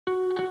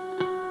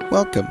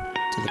Welcome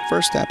to the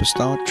First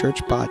Apostolic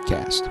Church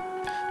Podcast.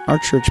 Our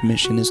church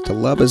mission is to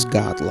love as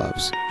God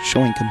loves,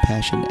 showing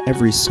compassion to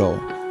every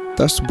soul,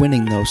 thus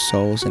winning those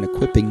souls and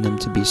equipping them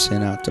to be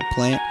sent out to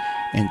plant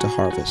and to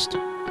harvest.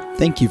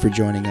 Thank you for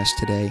joining us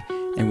today,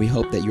 and we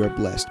hope that you are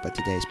blessed by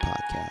today's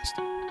podcast.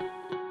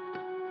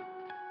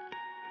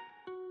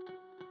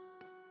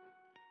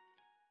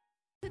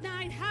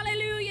 Tonight,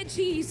 hallelujah,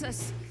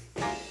 Jesus.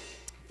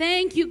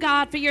 Thank you,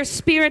 God, for your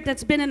spirit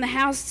that's been in the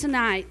house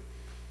tonight.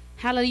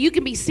 Hallelujah. You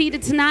can be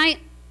seated tonight.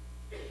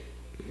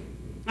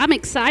 I'm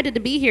excited to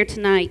be here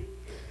tonight.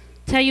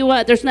 Tell you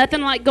what, there's nothing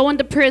like going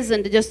to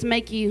prison to just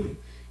make you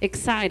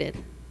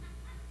excited.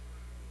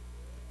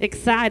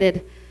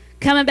 Excited.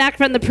 Coming back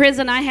from the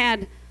prison, I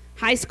had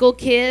high school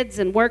kids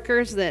and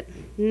workers that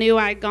knew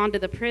I'd gone to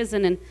the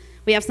prison, and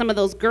we have some of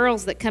those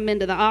girls that come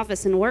into the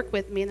office and work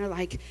with me, and they're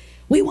like,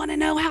 we want to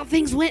know how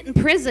things went in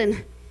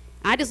prison.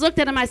 I just looked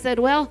at them, I said,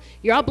 well,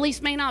 your all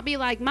beliefs may not be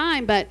like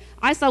mine, but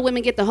I saw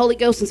women get the Holy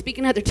Ghost and speak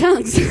in other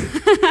tongues.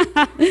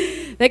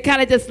 They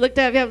kind of just looked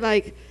at me, I'm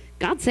like,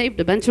 God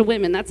saved a bunch of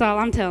women, that's all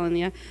I'm telling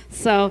you.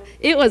 So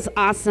it was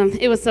awesome.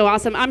 It was so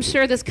awesome. I'm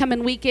sure this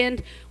coming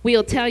weekend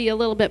we'll tell you a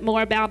little bit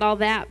more about all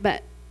that,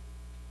 but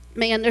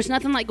man, there's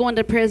nothing like going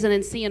to prison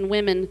and seeing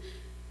women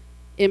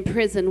in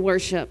prison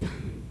worship,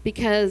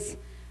 because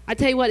I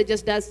tell you what it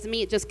just does to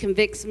me. It just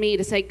convicts me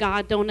to say,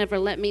 God, don't ever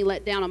let me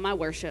let down on my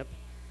worship,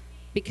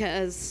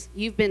 because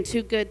you've been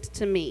too good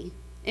to me.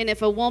 And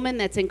if a woman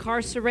that's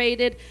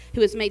incarcerated, who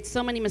has made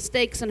so many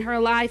mistakes in her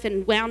life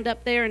and wound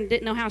up there and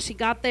didn't know how she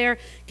got there,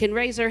 can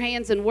raise her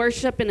hands and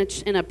worship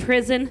in a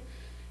prison,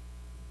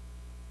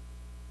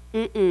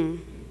 God,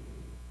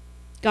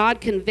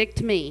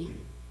 convict me.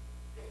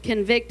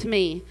 Convict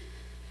me.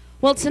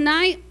 Well,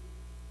 tonight,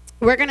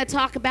 we're going to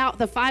talk about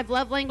the 5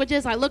 love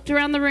languages. I looked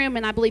around the room,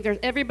 and I believe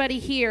everybody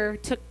here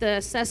took the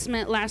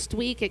assessment last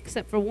week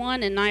except for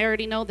one, and I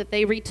already know that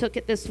they retook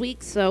it this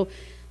week, so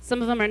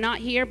some of them are not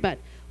here, but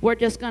we're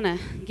just going to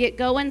get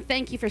going.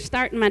 Thank you for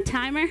starting my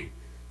timer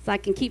so I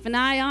can keep an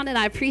eye on it.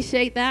 I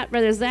appreciate that,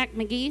 Brother Zach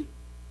McGee.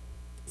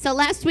 So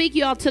last week,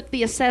 you all took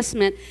the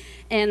assessment,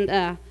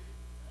 and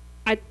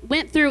I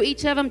went through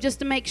each of them just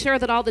to make sure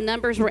that all the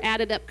numbers were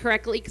added up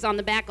correctly, because on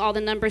the back all the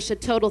numbers should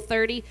total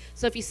 30.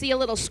 So if you see a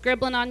little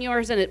scribbling on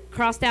yours and it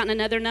crossed out and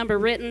another number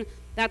written,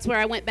 that's where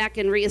I went back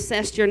and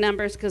reassessed your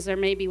numbers, because there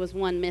maybe was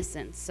one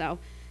missing. So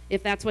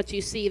if that's what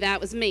you see, that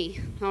was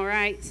me, all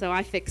right? So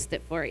I fixed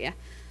it for you.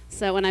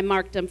 So, and I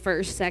marked them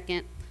first,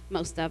 second,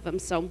 most of them.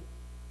 So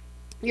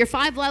your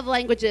 5 love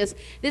languages,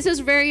 this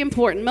is very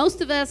important. Most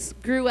of us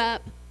grew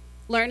up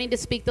learning to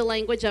speak the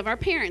language of our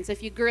parents.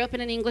 If you grew up in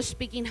an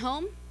English-speaking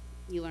home,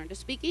 you learn to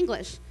speak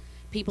English.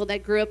 People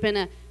that grew up in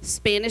a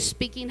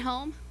Spanish-speaking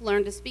home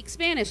learn to speak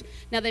Spanish.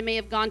 Now, they may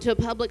have gone to a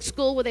public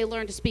school where they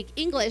learn to speak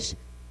English,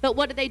 but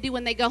what do they do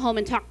when they go home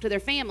and talk to their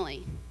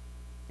family?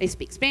 They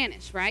speak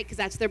Spanish, right? Because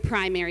that's their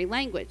primary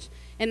language.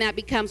 And that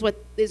becomes what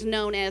is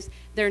known as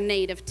their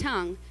native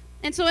tongue.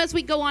 And so as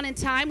we go on in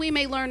time, we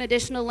may learn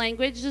additional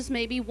languages,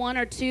 maybe 1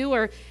 or 2,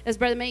 or as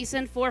Brother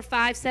Mason, 4,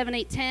 5, 7,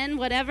 8, 10,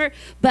 whatever.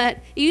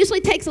 But it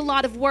usually takes a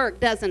lot of work,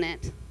 doesn't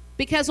it?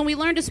 Because when we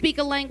learn to speak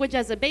a language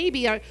as a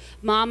baby, our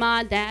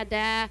mama,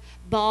 dada,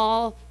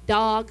 ball,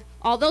 dog,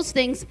 all those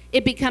things,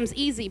 it becomes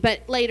easy.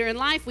 But later in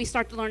life, we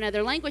start to learn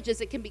other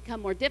languages. It can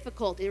become more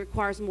difficult. It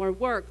requires more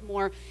work,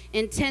 more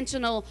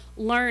intentional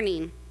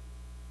learning.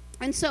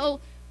 And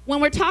so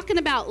when we're talking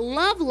about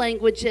love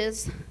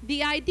languages,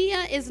 the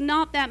idea is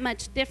not that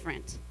much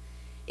different.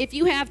 If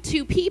you have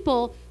 2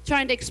 people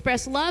trying to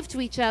express love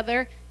to each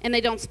other and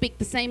they don't speak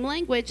the same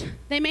language,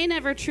 they may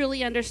never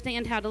truly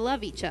understand how to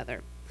love each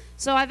other.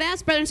 So I've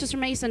asked Brother and Sister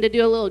Mason to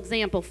do a little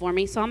example for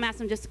me, so I'm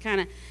asking them just to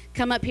kind of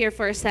come up here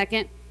for a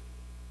second.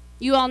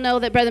 You all know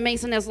that Brother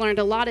Mason has learned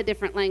a lot of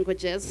different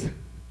languages,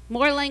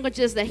 more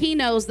languages that he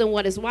knows than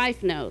what his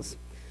wife knows.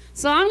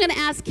 So I'm going to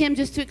ask him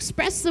just to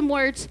express some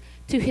words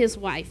to his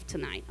wife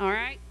tonight, all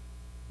right?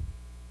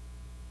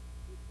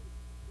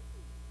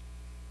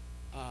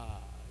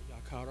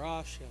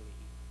 Yakara sheli,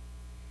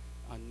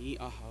 ani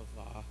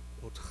ahava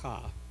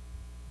otcha,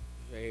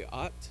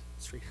 ve'at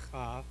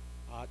tzricha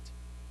at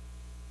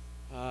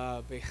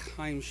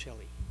bechaim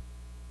sheli.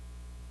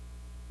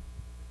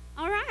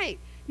 All right.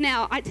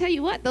 Now, I tell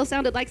you what, those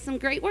sounded like some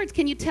great words.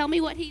 Can you tell me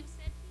what he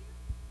said to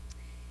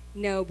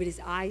you? No, but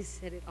his eyes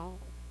said it all.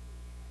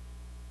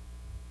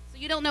 So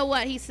you don't know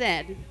what he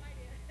said?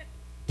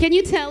 Can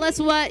you tell us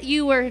what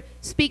you were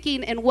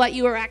speaking and what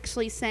you were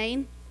actually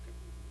saying?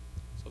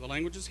 So the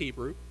language is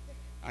Hebrew.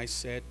 I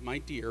said, my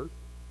dear,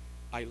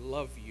 I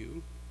love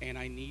you and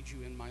I need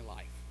you in my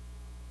life.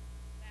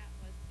 That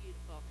was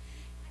beautiful.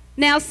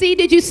 Now, see,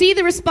 did you see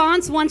the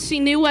response once she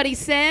knew what he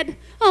said?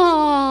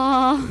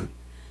 Aww.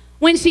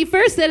 When she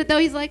first said it, though,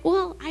 he's like,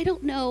 well, I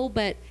don't know,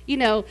 but, you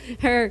know,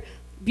 her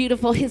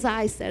beautiful, his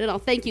eyes said it all.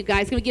 Thank you,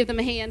 guys. Can we give them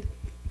a hand?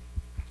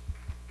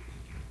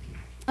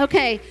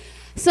 Okay,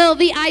 so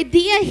the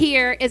idea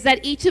here is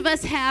that each of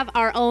us have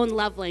our own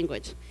love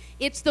language.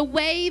 It's the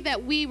way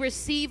that we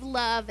receive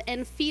love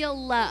and feel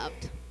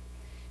loved.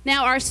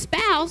 Now, our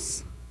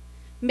spouse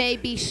may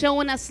be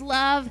showing us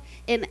love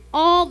in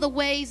all the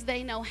ways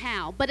they know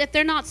how. But if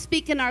they're not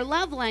speaking our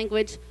love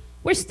language,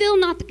 we're still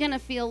not going to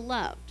feel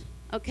loved,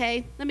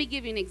 okay? Let me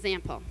give you an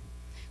example.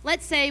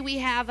 Let's say we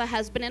have a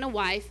husband and a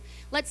wife.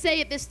 Let's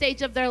say at this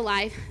stage of their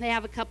life, they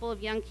have a couple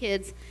of young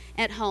kids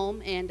at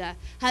home, and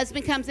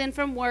husband comes in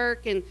from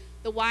work, and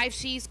the wife,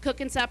 she's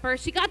cooking supper.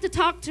 She got to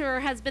talk to her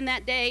husband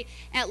that day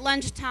at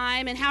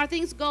lunchtime, and how are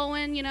things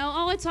going? You know,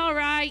 oh, it's all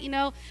right. You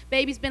know,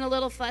 baby's been a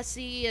little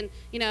fussy, and,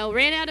 you know,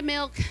 ran out of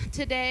milk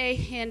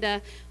today,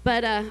 and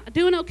but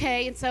doing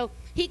okay. And so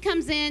he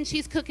comes in,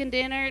 she's cooking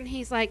dinner, and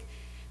he's like,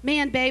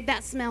 man, babe,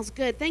 that smells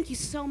good. Thank you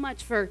so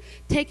much for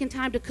taking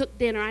time to cook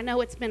dinner. I know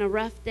it's been a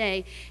rough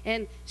day.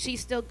 And she's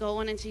still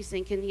going, and she's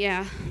thinking,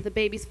 yeah, the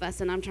baby's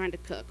fussing. I'm trying to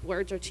cook.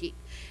 Words are cheap.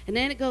 And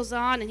then it goes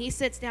on, and he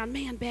sits down.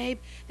 Man, babe,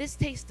 this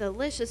tastes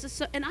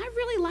delicious. And I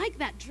really like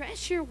that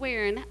dress you're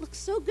wearing. That looks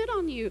so good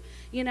on you,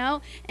 you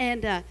know.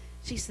 And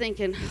she's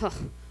thinking, oh,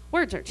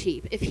 words are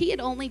cheap. If he had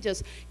only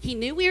just, he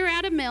knew we were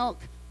out of milk.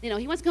 You know,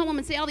 he wants to come home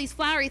and say all these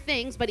flowery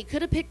things, but he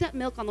could have picked up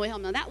milk on the way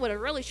home. Now, that would have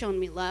really shown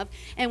me love.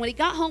 And when he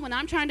got home and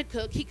I'm trying to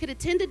cook, he could have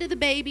tended to the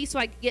baby so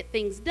I could get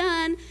things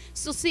done.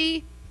 So,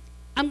 see,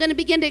 I'm going to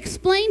begin to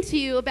explain to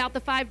you about the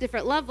 5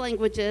 different love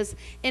languages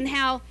and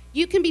how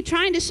you can be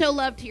trying to show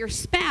love to your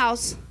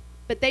spouse,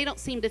 but they don't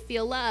seem to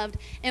feel loved,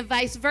 and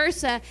vice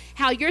versa,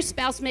 how your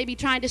spouse may be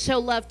trying to show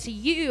love to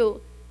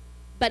you,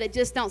 but it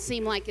just don't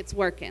seem like it's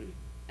working,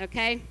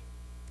 okay?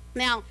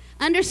 Now,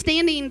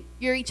 understanding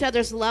each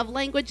other's love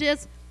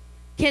languages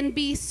can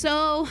be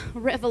so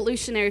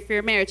revolutionary for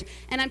your marriage.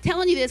 And I'm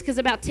telling you this because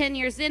about 10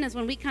 years in is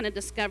when we kind of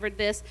discovered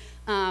this,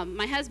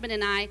 my husband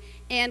and I,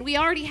 and we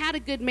already had a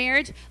good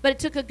marriage, but it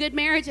took a good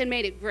marriage and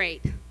made it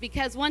great.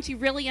 Because once you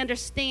really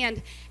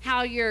understand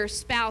how your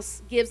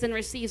spouse gives and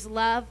receives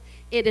love,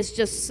 it is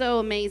just so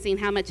amazing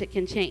how much it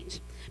can change.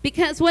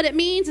 Because what it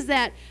means is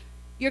that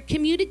you're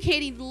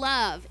communicating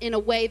love in a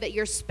way that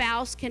your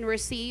spouse can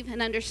receive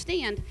and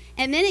understand.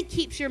 And then it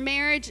keeps your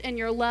marriage and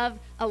your love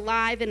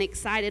alive and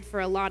excited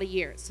for a lot of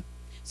years.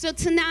 So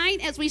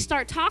tonight, as we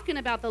start talking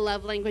about the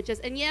love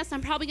languages, and yes,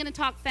 I'm probably going to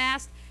talk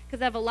fast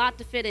because I have a lot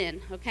to fit in,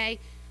 okay?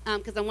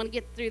 Because I want to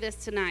get through this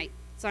tonight.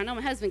 So I know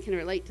my husband can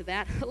relate to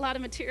that. A lot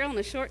of material in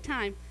a short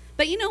time.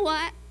 But you know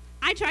what?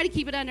 I try to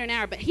keep it under an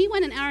hour. But he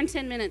went an hour and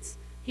 10 minutes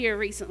here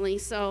recently.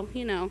 So,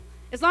 you know,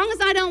 as long as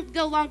I don't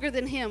go longer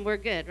than him, we're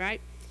good, right?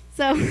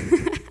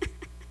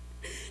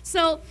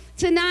 So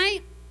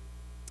tonight,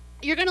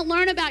 you're going to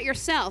learn about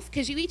yourself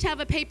because you each have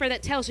a paper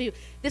that tells you,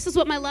 this is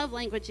what my love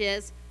language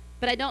is,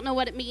 but I don't know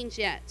what it means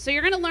yet. So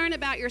you're going to learn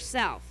about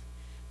yourself.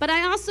 But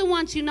I also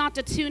want you not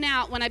to tune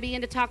out when I begin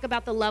to talk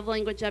about the love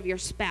language of your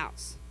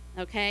spouse,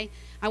 okay?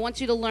 I want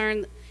you to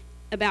learn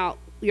about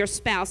your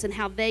spouse and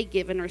how they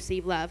give and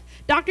receive love.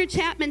 Dr.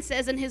 Chapman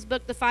says in his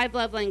book, The 5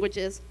 Love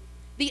Languages,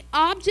 the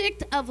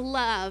object of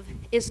love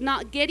is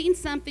not getting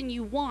something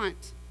you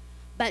want,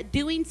 but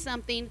doing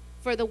something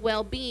for the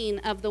well-being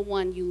of the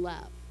one you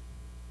love.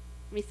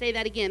 Let me say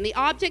that again. The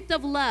object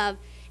of love,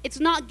 it's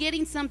not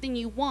getting something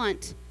you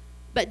want,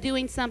 but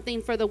doing something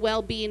for the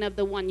well-being of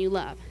the one you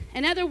love.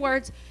 In other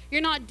words,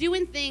 you're not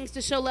doing things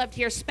to show love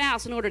to your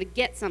spouse in order to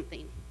get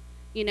something.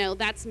 You know,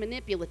 that's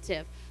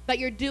manipulative. But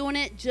you're doing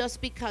it just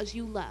because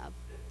you love,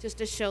 just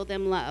to show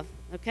them love,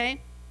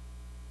 okay?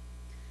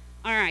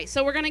 All right,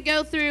 so we're going to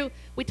go through,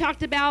 we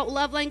talked about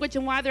love language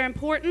and why they're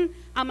important.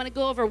 I'm going to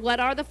go over what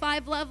are the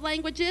 5 love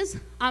languages.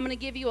 I'm going to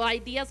give you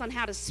ideas on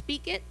how to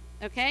speak it,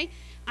 okay?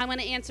 I'm going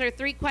to answer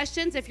 3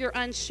 questions. If you're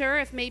unsure,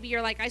 if maybe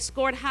you're like, I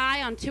scored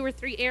high on 2 or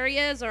 3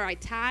 areas, or I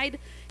tied,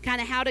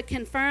 kind of how to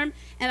confirm.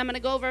 And I'm going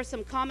to go over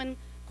some common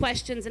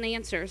questions and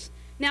answers.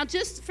 Now,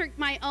 just for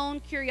my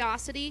own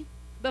curiosity,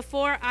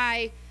 before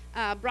I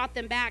brought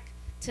them back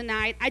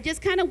tonight, I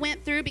just kind of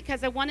went through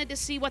because I wanted to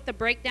see what the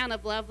breakdown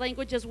of love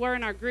languages were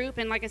in our group.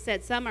 And like I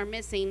said, some are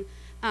missing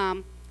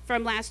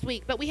from last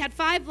week. But we had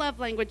 5 love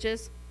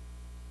languages.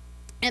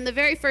 And the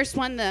very first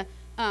one, the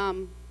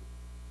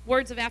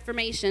words of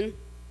affirmation,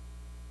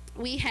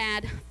 we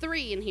had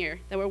 3 in here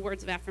that were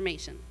words of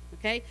affirmation,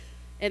 okay?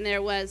 And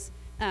there was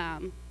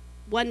 1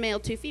 male,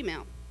 2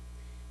 female.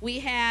 We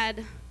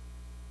had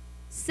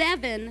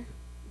 7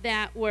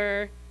 that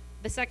were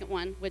the second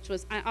one, which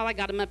was, all I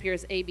got them up here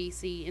is A, B,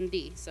 C, and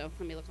D. So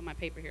let me look on my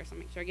paper here so I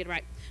make sure I get it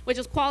right, which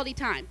was quality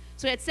time.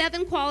 So we had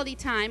 7 quality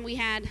time. We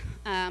had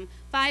 5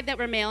 that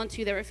were male and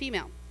 2 that were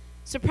female.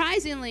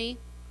 Surprisingly,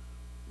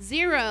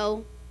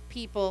 0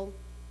 people's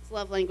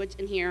love language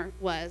in here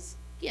was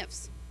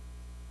gifts.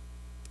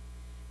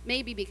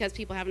 Maybe because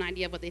people have an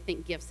idea of what they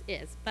think gifts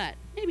is, but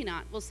maybe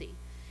not. We'll see.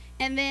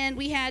 And then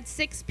we had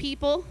 6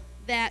 people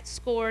that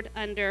scored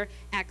under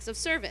acts of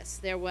service.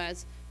 There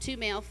was 2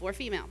 male, 4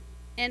 female.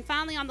 And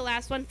finally, on the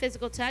last one,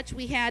 physical touch,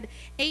 we had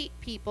 8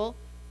 people,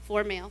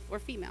 4 male, 4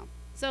 female.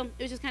 So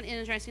it was just kind of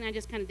interesting. I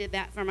just kind of did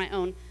that for my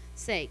own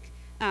sake.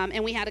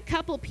 And we had a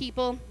couple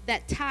people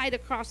that tied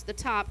across the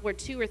top where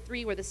 2 or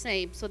 3 were the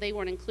same, so they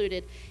weren't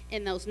included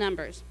in those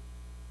numbers.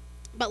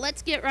 But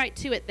let's get right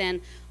to it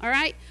then, all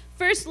right?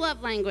 First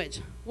love language,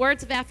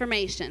 words of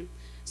affirmation.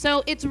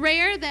 So it's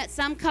rare that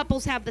some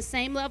couples have the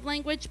same love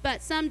language,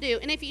 but some do.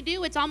 And if you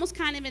do, it's almost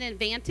kind of an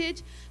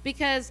advantage,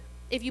 because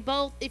if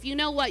you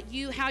know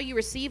how you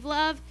receive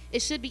love,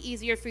 it should be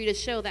easier for you to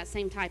show that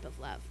same type of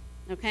love.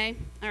 Okay?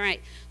 All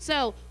right.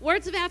 So,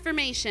 words of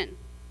affirmation.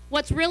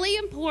 What's really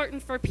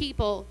important for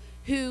people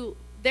who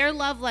their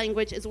love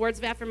language is words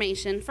of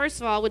affirmation,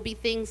 first of all, would be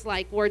things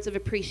like words of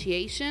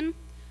appreciation,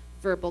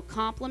 verbal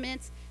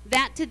compliments.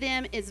 That to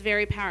them is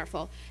very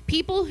powerful.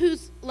 People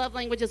whose love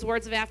language is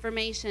words of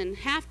affirmation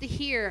have to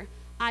hear,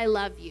 I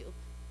love you.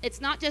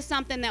 It's not just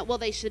something that, well,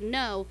 they should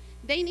know.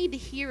 They need to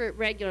hear it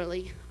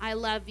regularly. I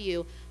love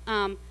you.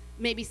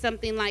 Maybe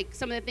something like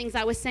some of the things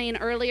I was saying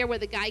earlier, where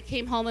the guy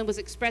came home and was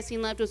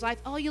expressing love to his wife.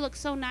 Oh, you look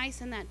so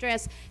nice in that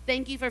dress.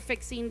 Thank you for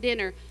fixing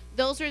dinner.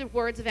 Those are the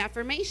words of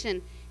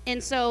affirmation.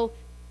 And so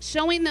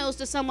showing those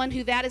to someone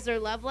who that is their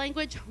love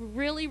language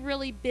really,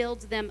 really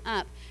builds them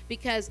up,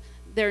 because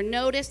they're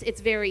noticed.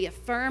 It's very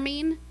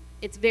affirming.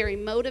 It's very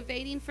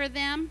motivating for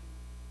them.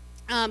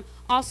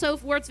 Also,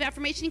 words of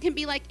affirmation can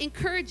be like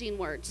encouraging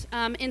words,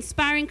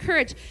 inspiring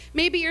courage.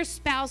 Maybe your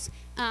spouse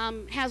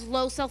has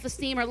low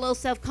self-esteem or low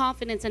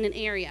self-confidence in an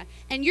area,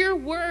 and your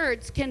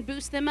words can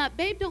boost them up.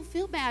 Babe, don't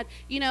feel bad.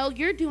 You know,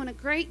 you're doing a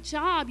great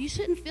job. You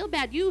shouldn't feel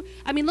bad.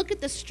 Look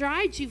at the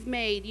strides you've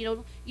made. You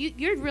know,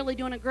 you're really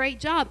doing a great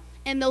job.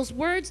 And those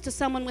words to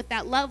someone with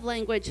that love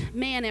language,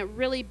 man, it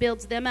really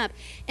builds them up.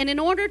 And in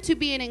order to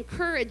be an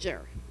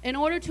encourager, in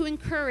order to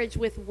encourage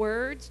with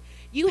words,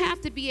 you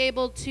have to be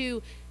able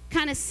to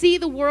kind of see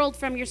the world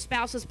from your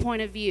spouse's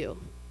point of view.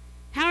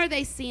 How are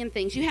they seeing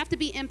things? You have to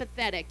be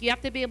empathetic. You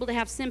have to be able to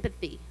have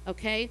sympathy,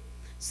 okay?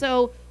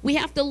 So we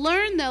have to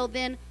learn, though,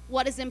 then,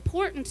 what is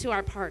important to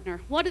our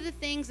partner. What are the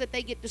things that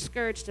they get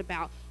discouraged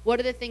about? What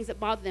are the things that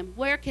bother them?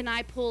 Where can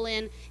I pull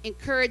in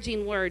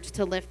encouraging words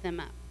to lift them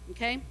up,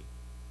 okay?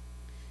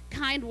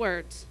 Kind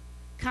words.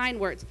 Kind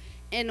words.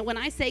 And when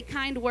I say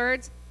kind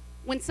words,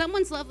 when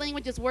someone's love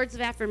language is words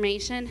of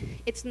affirmation,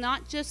 it's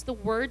not just the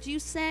words you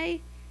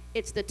say,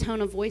 it's the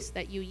tone of voice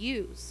that you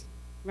use,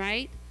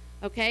 right?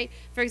 Okay?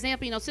 For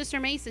example, Sister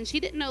Mason, she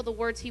didn't know the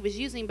words he was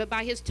using, but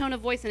by his tone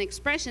of voice and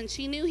expression,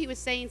 she knew he was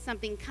saying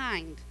something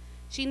kind.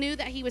 She knew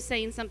that he was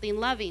saying something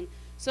loving.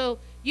 So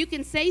you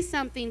can say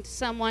something to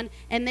someone,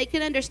 and they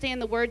can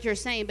understand the words you're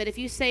saying, but if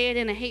you say it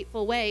in a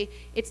hateful way,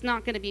 it's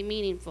not going to be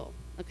meaningful,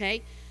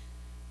 okay?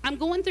 I'm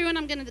going through and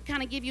I'm going to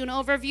kind of give you an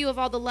overview of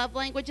all the love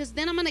languages.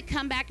 Then I'm going to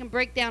come back and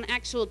break down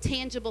actual,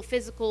 tangible,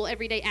 physical,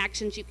 everyday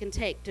actions you can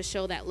take to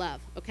show that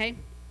love, okay?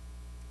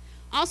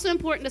 Also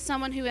important to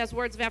someone who has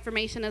words of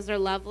affirmation as their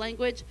love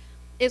language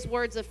is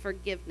words of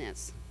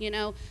forgiveness.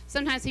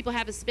 Sometimes people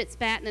have a spit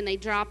spat and then they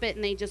drop it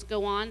and they just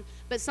go on.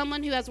 But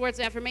someone who has words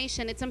of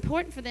affirmation, it's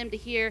important for them to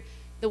hear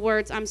the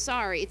words, I'm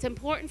sorry. It's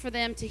important for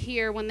them to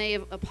hear when they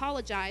have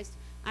apologized,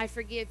 I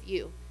forgive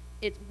you.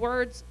 It's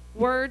words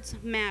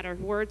matter.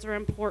 Words are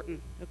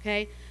important,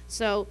 okay?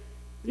 So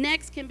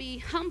next can be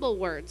humble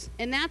words,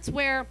 and that's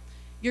where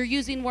you're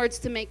using words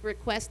to make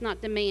requests, not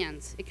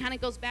demands. It kind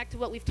of goes back to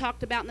what we've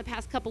talked about in the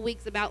past couple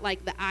weeks about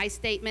like the I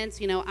statements,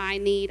 I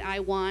need, I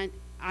want,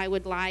 I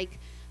would like.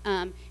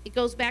 It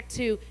goes back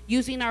to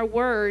using our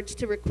words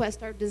to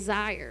request our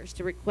desires,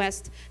 to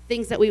request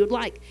things that we would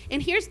like.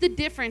 And here's the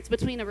difference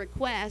between a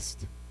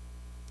request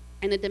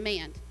and a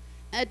demand.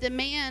 A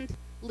demand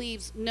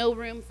leaves no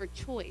room for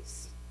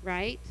choice,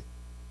 right?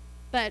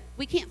 But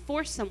we can't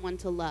force someone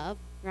to love,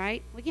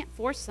 right? We can't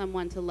force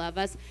someone to love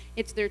us.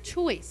 It's their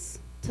choice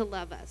to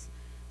love us.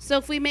 So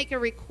if we make a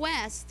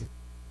request,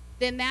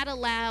 then that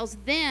allows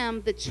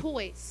them the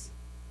choice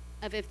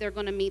of if they're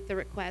going to meet the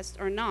request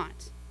or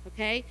not,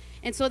 okay?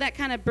 And so that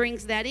kind of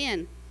brings that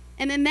in.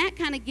 And then that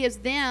kind of gives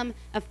them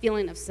a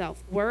feeling of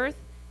self-worth.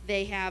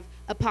 They have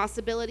a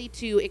possibility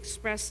to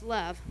express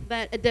love.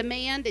 But a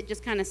demand, it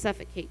just kind of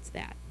suffocates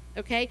that,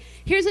 okay?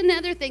 Here's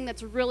another thing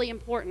that's really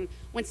important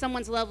when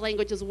someone's love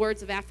language is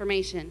words of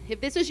affirmation. If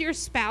this is your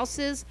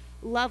spouse's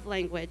love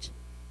language,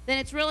 then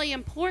it's really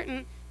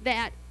important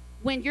that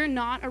when you're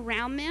not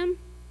around them,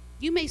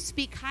 you may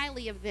speak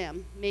highly of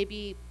them,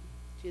 maybe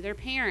to their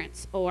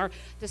parents or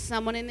to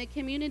someone in the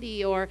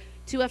community or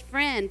to a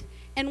friend.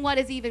 And what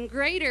is even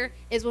greater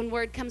is when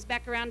word comes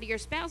back around to your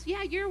spouse,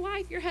 yeah, your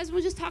wife, your husband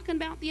was just talking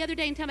about the other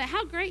day and telling about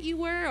how great you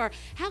were or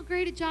how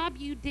great a job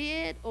you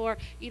did or,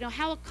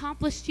 how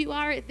accomplished you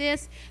are at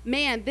this.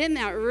 Man, then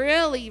that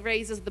really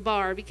raises the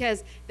bar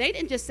because they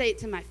didn't just say it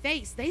to my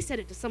face. They said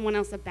it to someone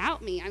else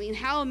about me. I mean,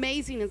 how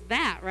amazing is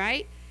that,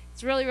 right?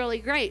 It's really, really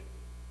great.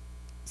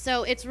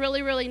 So it's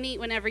really, really neat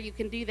whenever you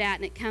can do that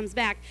and it comes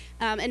back.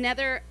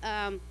 Another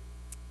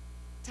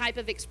type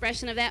of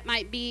expression of that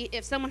might be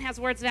if someone has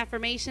words of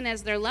affirmation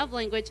as their love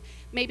language,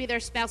 maybe their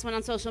spouse went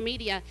on social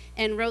media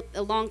and wrote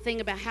a long thing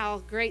about how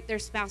great their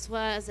spouse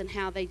was and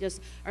how they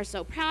just are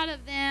so proud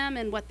of them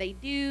and what they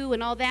do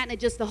and all that. And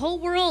the whole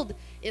world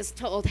is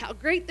told how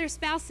great their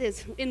spouse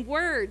is in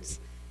words.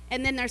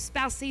 And then their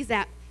spouse sees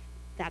that.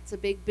 That's a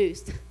big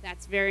boost.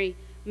 That's very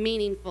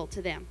meaningful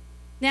to them.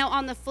 Now,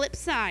 on the flip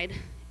side,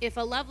 if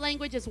a love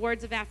language is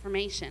words of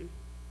affirmation,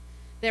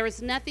 there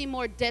is nothing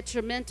more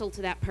detrimental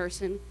to that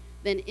person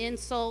than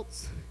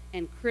insults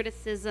and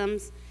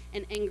criticisms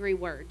and angry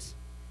words.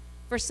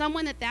 For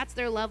someone that's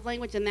their love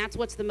language and that's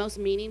what's the most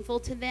meaningful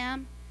to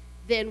them,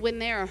 then when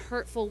there are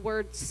hurtful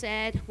words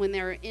said, when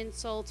there are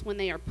insults, when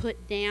they are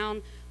put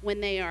down, when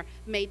they are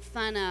made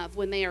fun of,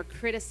 when they are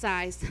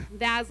criticized,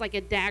 that is like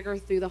a dagger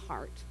through the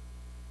heart.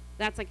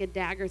 That's like a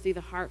dagger through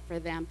the heart for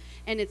them,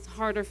 and it's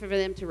harder for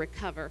them to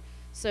recover.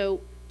 So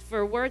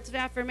for words of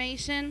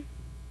affirmation,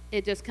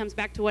 it just comes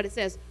back to what it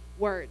says,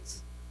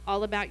 words.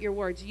 All about your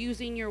words,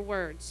 using your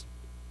words.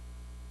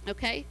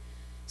 Okay?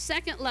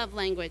 Second love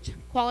language,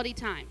 quality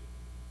time.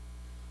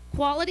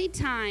 Quality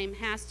time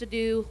has to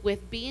do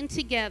with being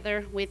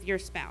together with your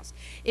spouse.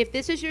 If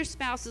this is your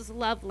spouse's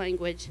love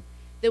language,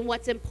 then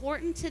what's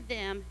important to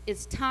them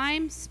is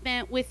time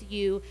spent with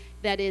you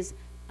that is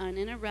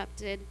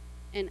uninterrupted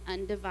and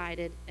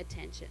undivided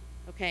attention,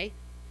 okay?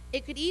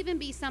 It could even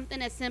be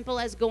something as simple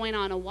as going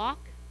on a walk,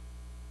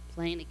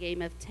 playing a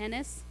game of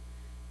tennis,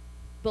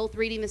 both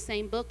reading the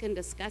same book and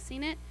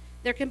discussing it.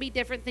 There can be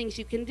different things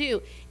you can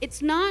do.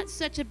 It's not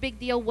such a big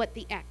deal what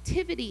the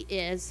activity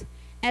is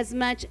as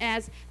much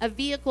as a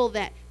vehicle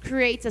that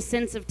creates a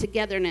sense of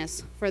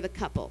togetherness for the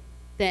couple,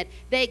 that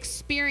they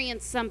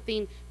experience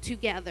something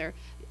together.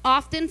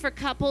 Often for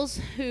couples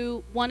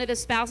who, one of the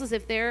spouses,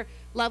 if their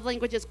love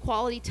language is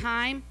quality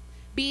time,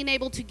 being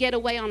able to get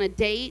away on a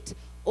date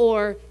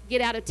or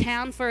get out of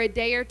town for a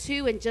day or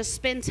two and just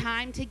spend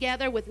time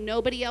together with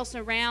nobody else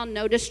around,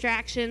 no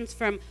distractions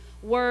from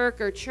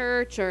work or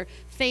church or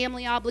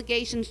family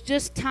obligations,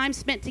 just time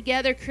spent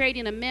together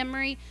creating a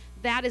memory,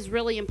 that is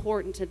really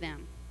important to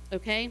them,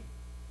 okay?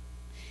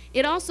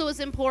 It also is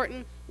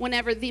important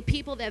whenever the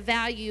people that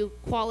value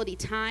quality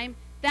time,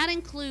 that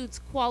includes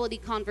quality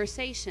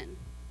conversation.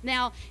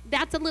 Now,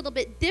 that's a little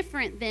bit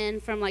different than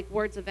from like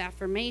words of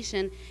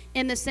affirmation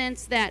in the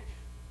sense that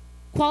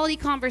quality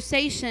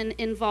conversation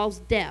involves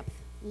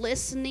depth,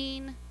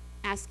 listening,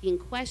 asking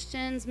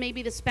questions.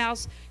 Maybe the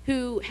spouse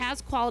who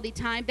has quality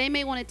time, they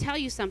may want to tell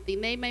you something.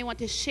 They may want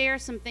to share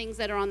some things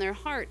that are on their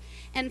heart.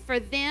 And for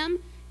them,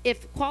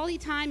 if quality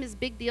time is a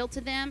big deal to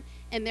them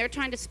and they're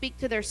trying to speak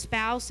to their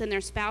spouse and their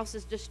spouse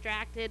is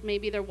distracted,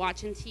 maybe they're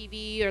watching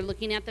TV or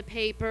looking at the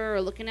paper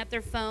or looking at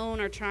their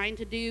phone or trying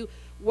to do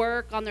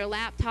work on their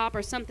laptop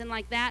or something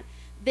like that,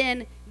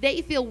 then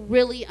they feel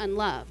really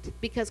unloved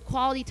because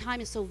quality time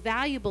is so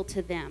valuable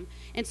to them.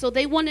 And so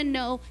they want to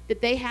know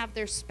that they have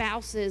their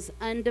spouse's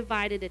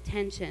undivided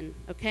attention,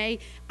 okay?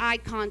 Eye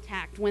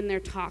contact when they're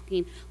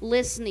talking,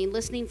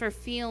 listening for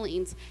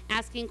feelings,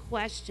 asking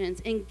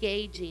questions,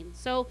 engaging.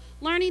 So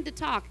learning to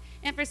talk.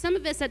 And for some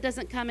of us, that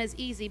doesn't come as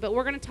easy, but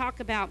we're going to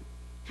talk about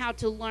how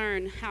to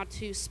learn how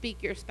to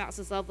speak your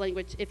spouse's love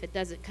language if it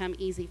doesn't come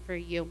easy for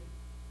you.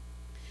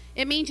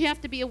 It means you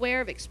have to be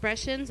aware of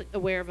expressions,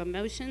 aware of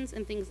emotions,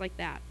 and things like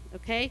that,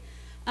 okay?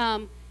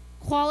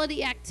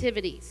 Quality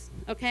activities,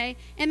 okay?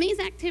 And these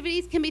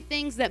activities can be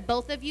things that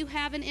both of you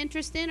have an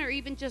interest in or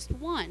even just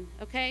one,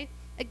 okay?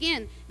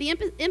 Again, the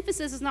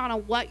emphasis is not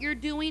on what you're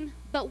doing,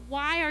 but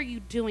why are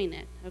you doing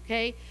it,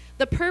 okay?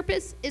 The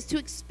purpose is to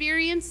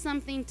experience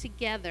something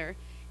together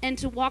and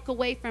to walk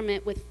away from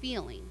it with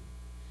feeling.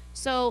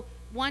 So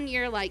one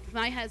year, like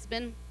my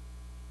husband,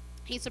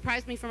 he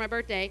surprised me for my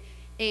birthday,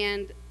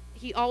 and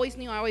he always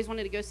knew I always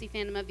wanted to go see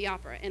Phantom of the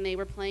Opera, and they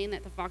were playing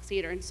at the Fox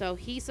Theater. And so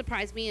he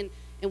surprised me,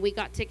 and we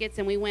got tickets,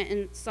 and we went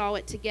and saw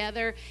it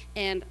together,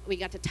 and we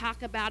got to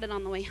talk about it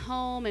on the way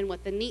home and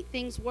what the neat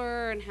things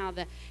were and how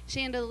the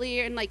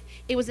chandelier, and like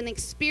it was an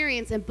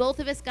experience, and both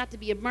of us got to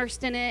be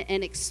immersed in it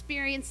and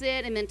experience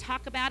it and then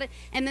talk about it.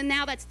 And then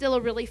now that's still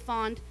a really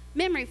fond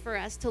memory for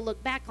us to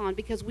look back on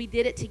because we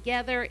did it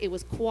together. It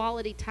was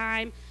quality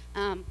time.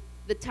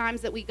 The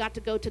times that we got to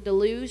go to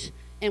Deluge,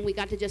 and we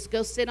got to just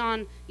go sit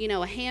on,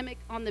 a hammock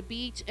on the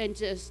beach and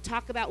just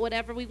talk about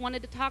whatever we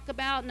wanted to talk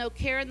about. No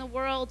care in the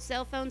world,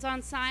 cell phones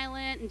on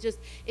silent, and just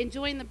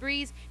enjoying the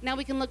breeze. Now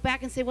we can look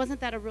back and say, wasn't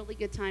that a really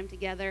good time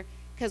together?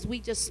 Because we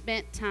just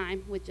spent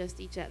time with just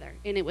each other,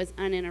 and it was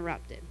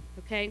uninterrupted,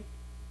 okay?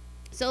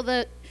 So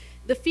the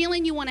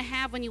feeling you want to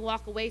have when you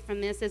walk away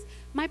from this is,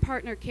 my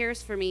partner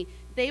cares for me.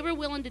 They were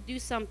willing to do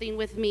something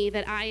with me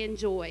that I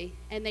enjoy,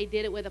 and they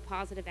did it with a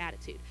positive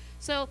attitude.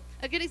 So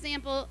a good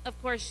example,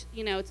 of course,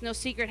 it's no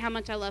secret how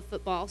much I love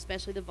football,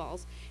 especially the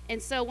Vols.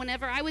 And so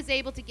whenever I was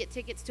able to get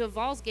tickets to a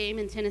Vols game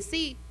in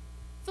Tennessee,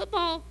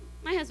 football,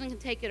 my husband can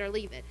take it or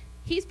leave it.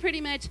 He's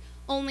pretty much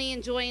only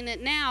enjoying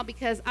it now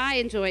because I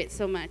enjoy it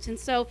so much. And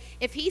so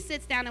if he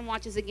sits down and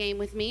watches a game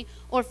with me,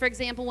 or for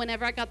example,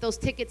 whenever I got those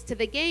tickets to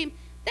the game,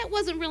 that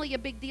wasn't really a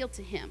big deal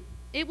to him.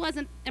 It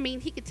wasn't,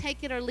 he could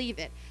take it or leave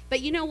it.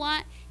 But you know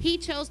what? He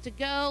chose to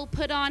go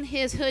put on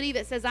his hoodie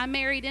that says, I'm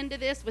married into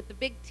this, with the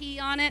big T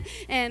on it,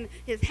 and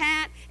his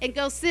hat, and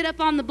go sit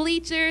up on the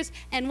bleachers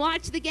and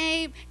watch the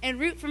game and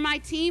root for my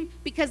team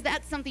because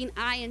that's something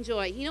I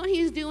enjoy. You know what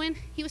he was doing?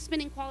 He was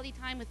spending quality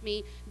time with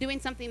me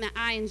doing something that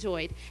I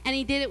enjoyed. And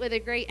he did it with a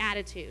great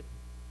attitude,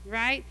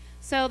 right?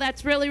 So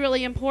that's really,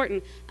 really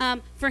important.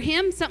 For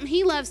him, something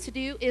he loves to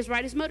do is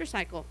ride his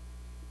motorcycle.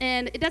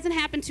 And it doesn't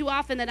happen too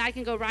often that I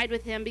can go ride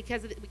with him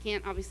because we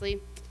can't obviously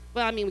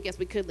Well, I mean, we guess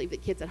we could leave the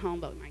kids at home,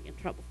 but we might get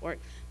in trouble for it.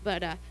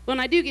 But when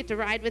I do get to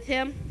ride with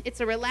him,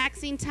 it's a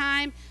relaxing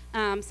time,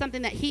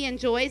 something that he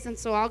enjoys, and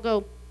so I'll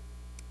go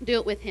do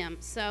it with him.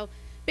 So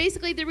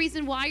basically, the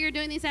reason why you're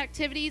doing these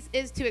activities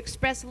is to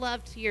express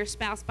love to your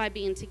spouse by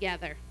being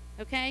together,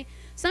 okay?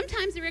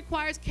 Sometimes it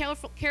requires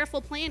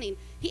careful planning.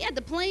 He had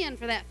to plan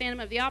for that Phantom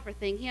of the Opera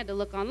thing. He had to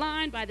look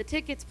online, buy the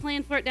tickets,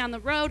 plan for it down the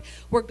road.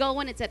 We're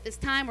going, it's at this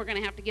time, we're going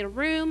to have to get a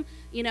room.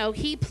 You know,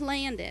 he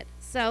planned it.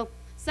 So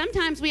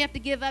sometimes we have to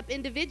give up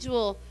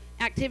individual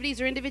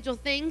activities or individual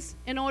things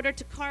in order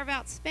to carve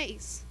out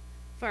space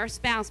for our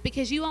spouse,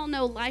 because you all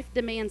know life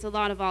demands a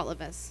lot of all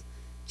of us.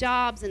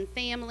 Jobs and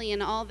family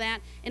and all that,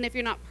 and if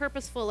you're not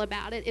purposeful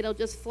about it, it'll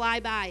just fly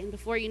by, and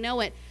before you know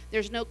it,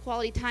 there's no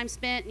quality time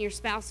spent and your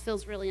spouse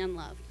feels really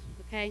unloved,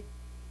 okay?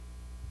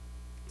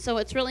 So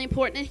it's really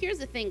important. And here's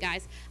the thing,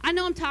 guys, I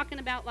know I'm talking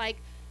about like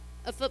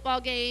a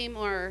football game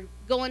or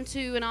going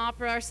to an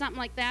opera or something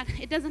like that.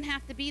 It doesn't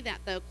have to be that,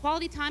 though.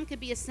 Quality time could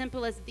be as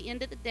simple as at the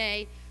end of the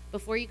day,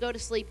 before you go to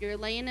sleep, you're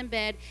laying in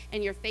bed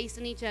and you're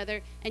facing each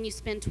other and you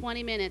spend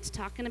 20 minutes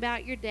talking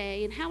about your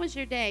day. And how was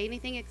your day?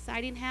 Anything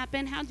exciting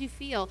happen? How'd you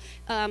feel?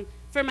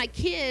 For my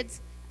kids,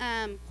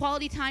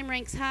 quality time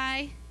ranks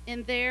high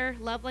in their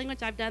love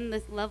language. I've done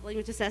this love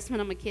language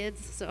assessment on my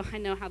kids, so I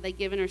know how they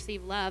give and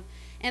receive love.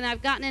 And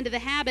I've gotten into the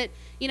habit,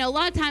 you know, a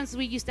lot of times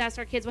we used to ask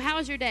our kids, well, how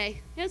was your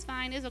day? It was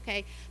fine, it was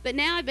okay. But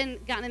now I've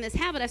gotten in this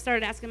habit, I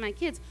started asking my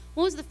kids,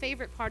 what was the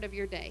favorite part of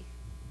your day?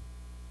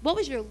 What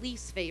was your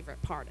least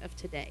favorite part of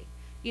today?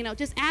 You know,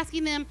 just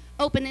asking them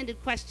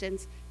open-ended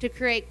questions to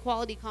create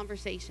quality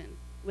conversation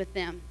with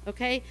them,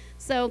 okay?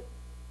 So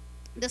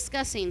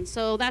discussing,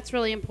 so that's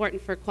really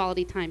important for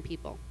quality time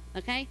people,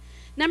 okay?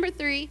 Number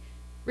 3,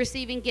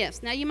 receiving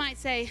gifts. Now you might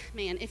say,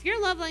 man, if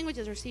your love language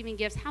is receiving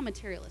gifts, how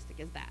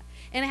materialistic is that?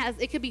 And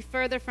it could be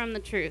further from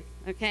the truth,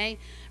 okay?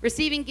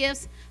 Receiving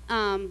gifts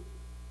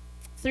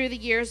through the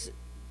years.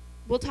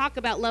 We'll talk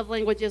about love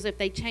languages, if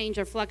they change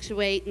or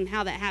fluctuate and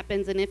how that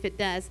happens and if it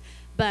does.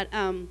 But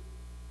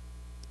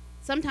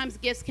sometimes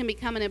gifts can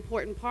become an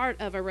important part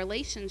of a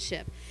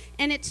relationship.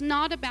 And it's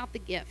not about the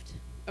gift,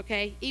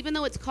 okay? Even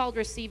though it's called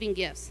receiving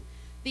gifts.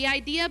 The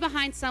idea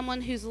behind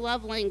someone whose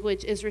love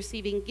language is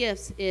receiving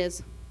gifts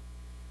is,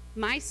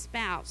 my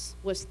spouse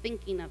was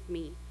thinking of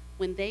me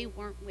when they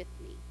weren't with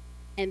me.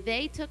 And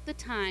they took the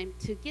time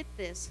to get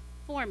this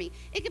for me.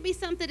 It could be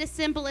something as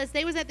simple as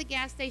they was at the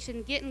gas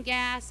station getting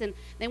gas and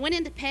they went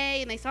in to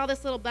pay and they saw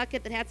this little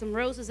bucket that had some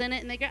roses in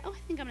it and they go, oh, I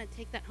think I'm going to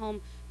take that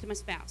home to my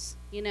spouse,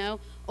 you know?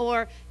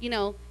 Or, you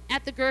know,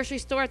 at the grocery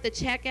store at the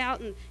checkout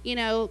and, you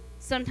know,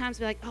 sometimes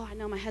be like, oh, I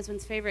know my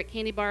husband's favorite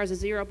candy bar is a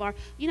Zero bar.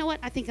 You know what?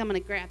 I think I'm going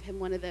to grab him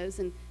one of those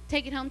and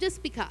take it home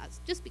just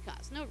because,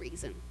 no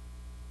reason.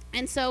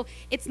 And so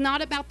it's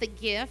not about the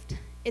gift,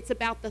 it's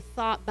about the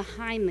thought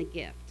behind the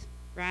gift,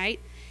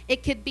 right?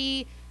 It could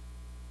be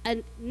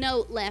a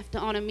note left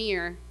on a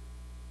mirror.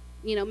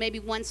 You know, maybe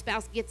one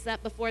spouse gets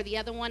up before the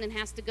other one and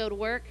has to go to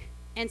work,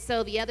 and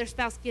so the other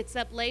spouse gets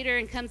up later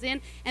and comes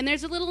in, and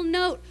there's a little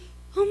note.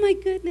 Oh my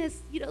goodness,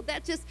 you know,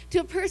 that just, to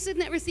a person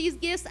that receives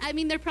gifts, I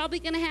mean, they're probably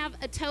going to have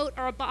a tote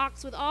or a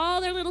box with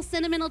all their little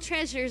sentimental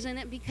treasures in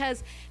it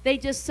because they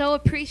just so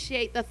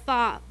appreciate the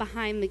thought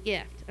behind the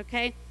gift,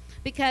 okay?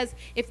 Because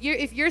if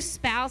your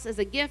spouse is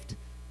a gift,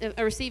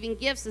 receiving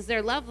gifts is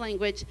their love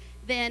language,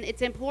 then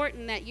it's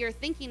important that you're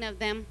thinking of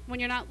them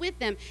when you're not with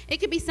them. It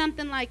could be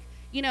something like,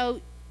 you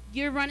know,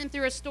 you're running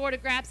through a store to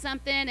grab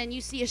something and you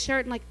see a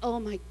shirt and like,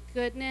 oh my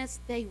goodness,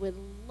 they would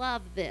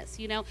love this,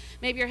 you know.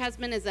 Maybe your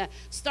husband is a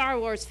Star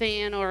Wars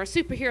fan or a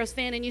superheroes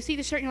fan and you see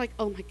the shirt and you're like,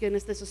 oh my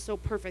goodness, this is so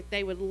perfect,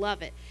 they would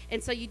love it.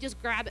 And so you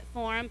just grab it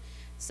for them.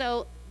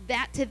 So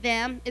that to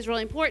them is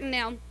really important.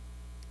 Now,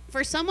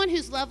 for someone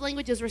whose love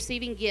language is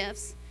receiving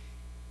gifts,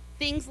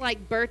 things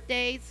like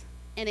birthdays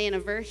and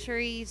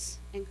anniversaries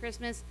and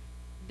Christmas,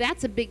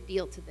 that's a big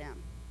deal to them,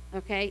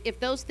 okay? If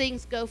those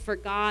things go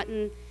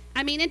forgotten,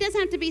 I mean, it doesn't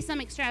have to be some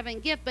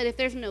extravagant gift, but if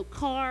there's no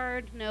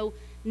card, no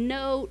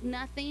note,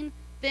 nothing,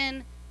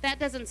 then that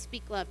doesn't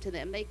speak love to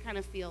them. They kind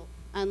of feel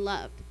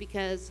unloved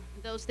because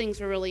those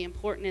things are really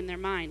important in their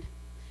mind.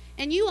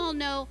 And you all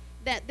know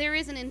that there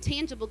is an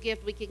intangible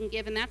gift we can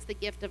give, and that's the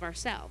gift of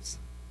ourselves.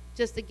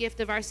 Just the gift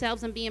of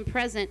ourselves and being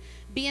present,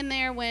 being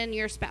there when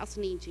your spouse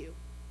needs you.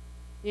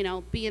 You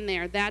know, being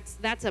there, that's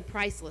a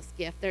priceless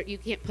gift. You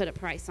can't put a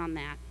price on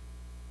that,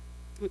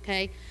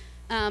 okay?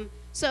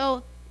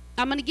 So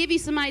I'm going to give you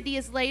some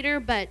ideas later,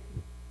 but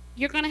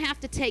you're going to have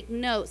to take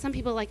note. Some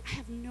people are like, I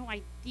have no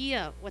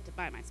idea what to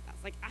buy my spouse.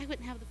 Like, I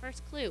wouldn't have the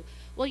first clue.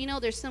 Well, you know,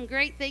 there's some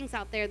great things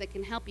out there that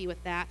can help you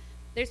with that.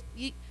 There's,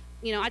 you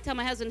know, I tell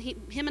my husband,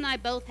 him and I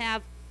both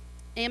have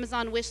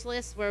Amazon wish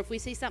lists where if we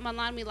see something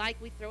online we like,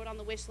 we throw it on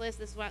the wish list.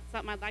 This is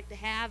something I'd like to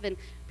have, and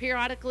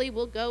periodically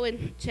we'll go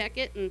and check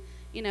it. And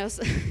you know,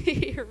 so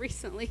here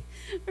recently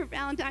for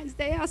Valentine's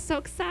Day, I was so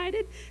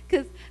excited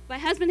because my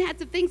husband had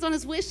some things on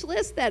his wish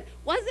list that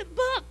wasn't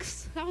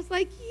books. I was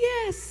like,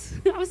 yes,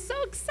 I was so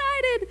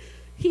excited.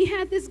 He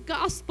had this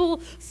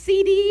gospel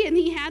CD and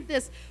he had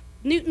this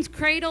Newton's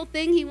Cradle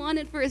thing he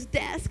wanted for his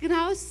desk, and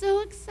I was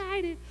so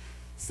excited.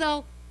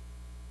 So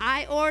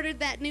I ordered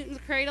that Newton's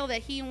Cradle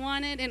that he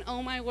wanted, and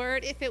oh my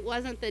word, if it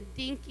wasn't the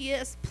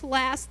dinkiest,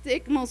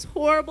 plastic, most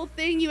horrible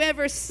thing you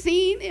ever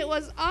seen, it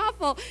was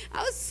awful.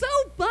 I was so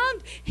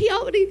bummed. He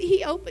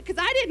opened, because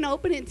I didn't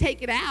open it and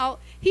take it out.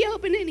 He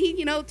opened it and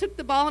he, took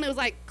the ball and it was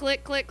like,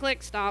 click, click,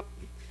 click, stop.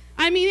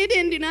 I mean, it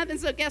didn't do nothing,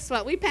 so guess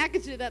what? We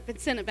packaged it up and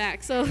sent it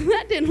back, so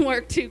that didn't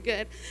work too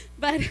good.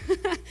 But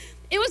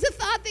it was a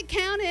thought that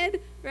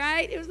counted,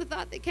 right? It was a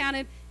thought that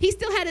counted. He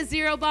still had a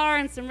 0 bar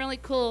and some really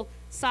cool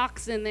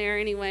socks in there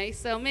anyway,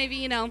 so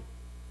maybe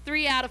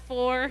 3 out of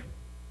 4.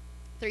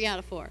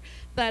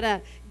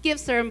 But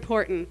gifts are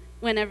important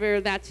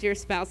whenever that's your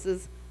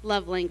spouse's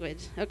love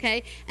language.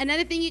 Okay,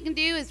 another thing you can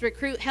do is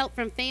recruit help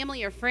from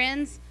family or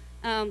friends.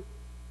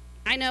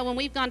 I know when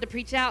we've gone to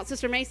preach out,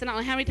 Sister Mason, I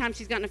don't know how many times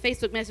she's gotten a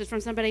Facebook message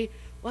from somebody,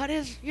 what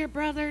does your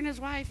brother and his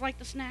wife like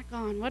to snack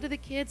on? What do the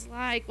kids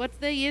like? What's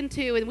they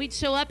into? And we'd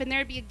show up and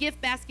there'd be a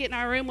gift basket in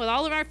our room with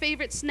all of our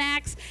favorite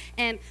snacks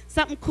and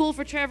something cool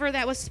for Trevor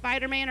that was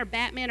Spider-Man or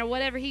Batman or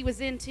whatever he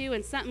was into,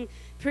 and something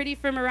pretty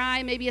for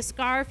Mariah, maybe a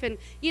scarf, and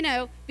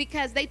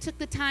because they took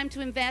the time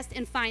to invest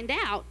and find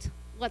out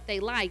what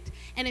they liked.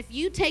 And if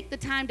you take the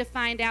time to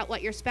find out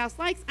what your spouse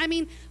likes, I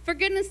mean, for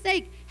goodness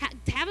sake,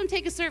 have them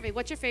take a survey.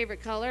 What's your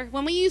favorite color?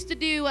 When we used to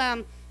do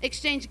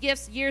exchange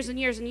gifts years and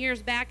years and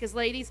years back as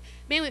ladies,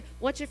 man,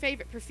 what's your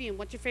favorite perfume?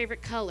 What's your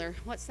favorite color?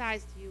 What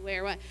size do you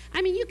wear?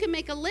 I mean, you can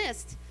make a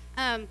list.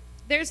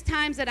 There's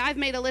times that I've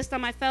made a list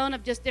on my phone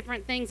of just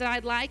different things that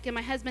I'd like, and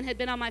my husband had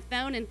been on my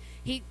phone, and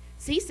he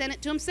sent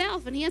it to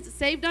himself, and he has it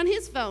saved on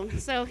his phone.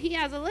 So he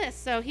has a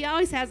list. So he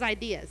always has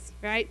ideas,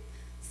 right?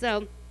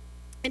 So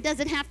it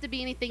doesn't have to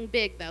be anything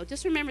big, though.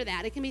 Just remember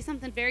that. It can be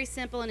something very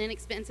simple and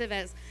inexpensive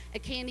as a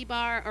candy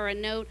bar or a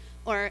note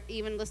or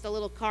even just a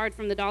little card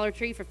from the Dollar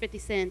Tree for 50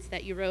 cents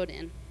that you wrote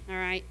in, all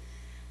right?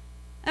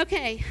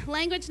 Okay,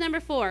 language number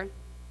 4,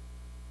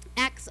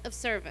 acts of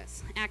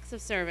service. Acts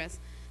of service.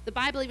 The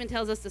Bible even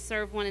tells us to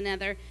serve one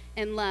another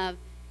in love.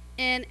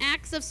 And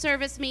acts of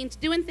service means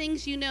doing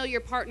things you know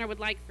your partner would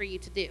like for you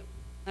to do,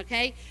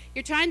 okay?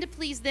 You're trying to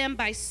please them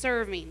by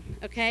serving,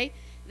 okay?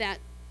 That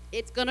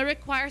it's going to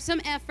require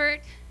some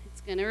effort. It's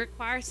going to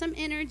require some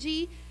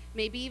energy,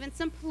 maybe even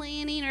some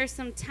planning or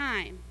some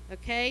time,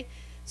 okay?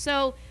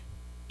 So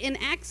in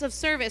acts of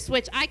service,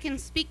 which I can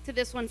speak to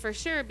this one for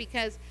sure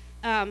because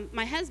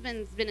my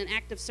husband's been an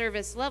act of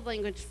service love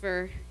language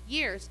for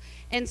years.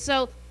 And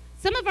so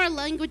some of our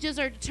languages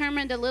are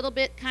determined a little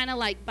bit kind of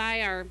like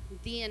by our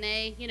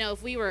DNA.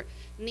 If we were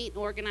neat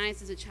and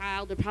organized as a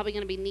child, we're probably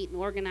going to be neat and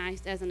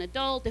organized as an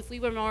adult. If we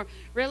were more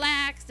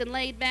relaxed and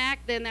laid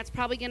back, then that's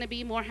probably going to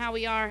be more how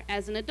we are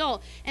as an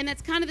adult. And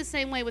that's kind of the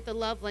same way with the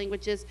love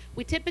languages.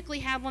 We typically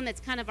have one that's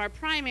kind of our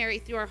primary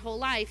through our whole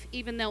life,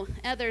 even though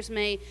others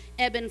may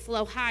ebb and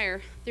flow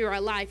higher through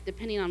our life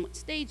depending on what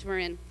stage we're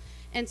in.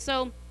 And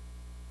so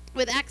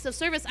with acts of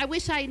service, I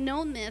wish I had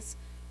known this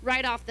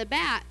right off the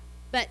bat,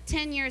 but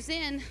 10 years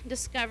in,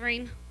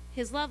 discovering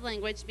his love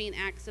language being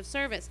acts of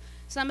service.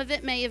 Some of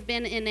it may have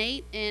been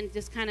innate and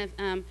just kind of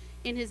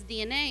in his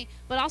DNA,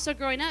 but also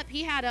growing up,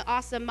 he had an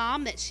awesome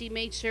mom that she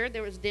made sure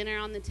there was dinner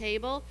on the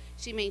table.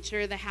 She made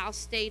sure the house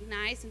stayed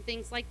nice and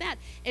things like that.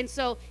 And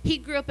so he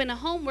grew up in a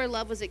home where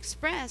love was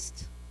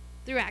expressed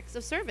through acts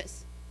of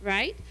service,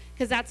 right?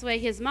 Because that's the way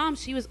his mom,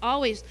 she was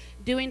always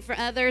doing for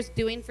others,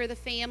 doing for the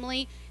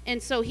family.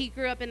 And so he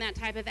grew up in that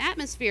type of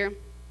atmosphere,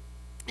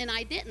 and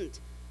I didn't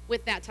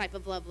with that type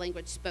of love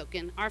language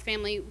spoken. Our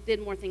family did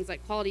more things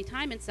like quality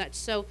time and such.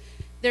 So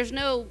there's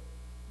no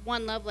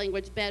one love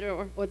language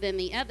better or than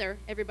the other.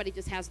 Everybody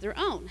just has their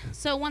own.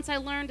 So once I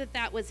learned that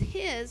that was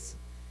his,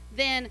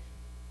 then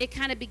it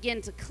kind of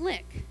began to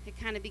click. It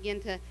kind of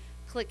began to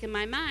click in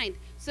my mind.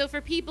 So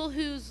for people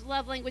whose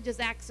love language is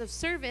acts of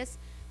service,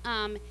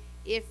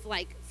 if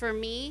like for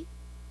me,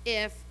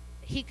 if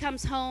he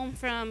comes home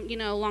from,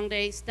 a long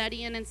day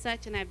studying and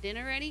such and I have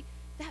dinner ready,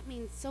 that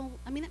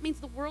means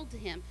the world to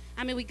him.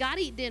 We got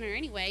to eat dinner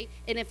anyway,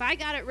 and if I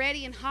got it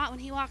ready and hot when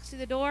he walks through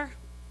the door,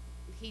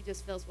 he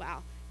just feels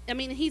wow.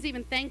 He's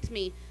even thanked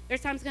me.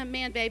 There's times going,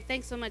 man, babe,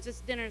 thanks so much. This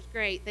dinner's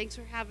great. Thanks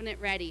for having it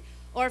ready.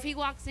 Or if he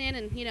walks in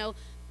and,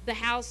 the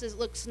house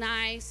looks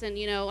nice, and,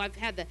 I've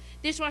had the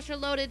dishwasher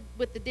loaded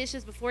with the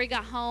dishes before he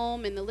got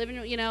home, and the living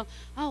room,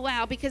 oh,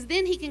 wow, because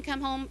then he can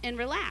come home and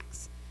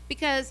relax.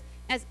 Because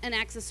as an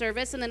acts of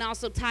service, and then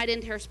also tied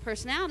into her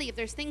personality, if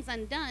there's things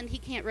undone, he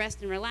can't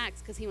rest and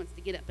relax because he wants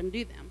to get up and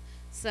do them.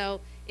 So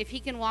if he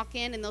can walk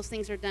in and those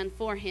things are done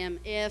for him,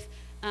 if,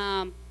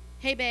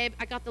 hey, babe,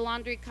 I got the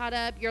laundry caught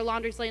up, your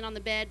laundry's laying on the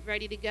bed,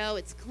 ready to go,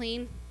 it's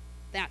clean,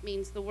 that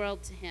means the world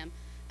to him.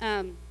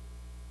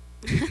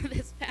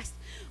 This past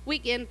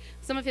weekend,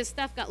 some of his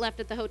stuff got left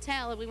at the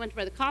hotel, and we went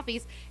for the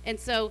coffees, and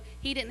so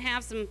he didn't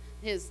have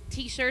his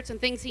T-shirts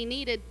and things he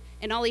needed,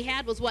 and all he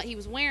had was what he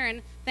was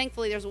wearing.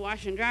 Thankfully, there's a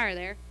washer and dryer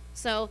there.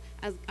 So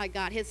I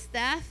got his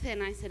stuff,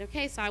 and I said,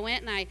 okay. So I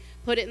went and I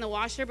put it in the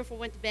washer before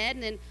I went to bed,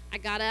 and then I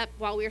got up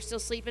while we were still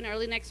sleeping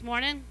early next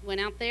morning,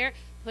 went out there,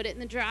 put it in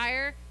the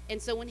dryer,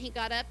 and so when he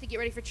got up to get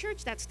ready for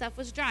church, that stuff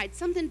was dried.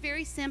 Something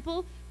very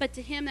simple, but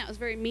to him that was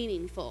very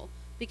meaningful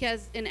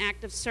because an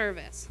act of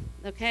service,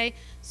 okay?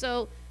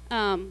 So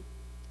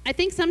I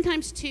think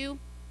sometimes too,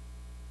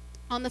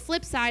 on the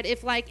flip side,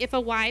 if a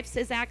wife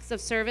says acts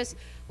of service,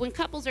 when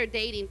couples are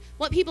dating,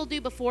 what people do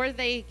before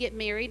they get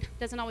married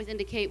doesn't always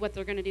indicate what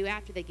they're going to do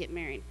after they get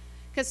married.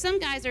 Because some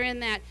guys are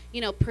in that,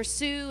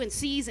 pursue and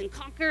seize and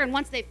conquer, and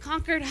once they've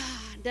conquered,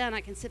 I'm done,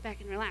 I can sit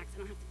back and relax. I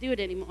don't have to do it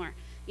anymore.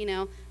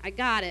 I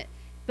got it.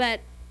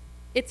 But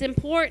it's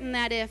important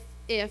that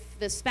if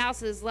the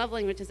spouse's love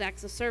language is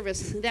acts of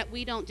service, that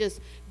we don't just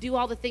do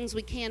all the things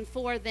we can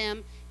for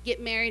them,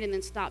 get married, and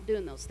then stop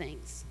doing those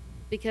things.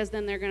 Because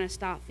then they're going to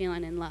stop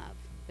feeling in love.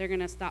 They're going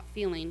to stop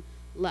feeling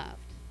loved,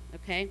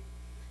 okay?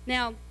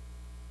 Now,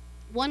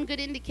 one good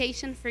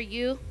indication for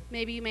you,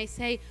 maybe you may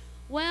say,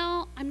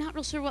 well, I'm not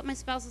real sure what my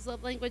spouse's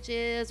love language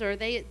is, or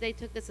they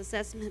took this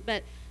assessment,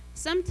 but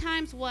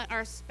sometimes what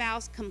our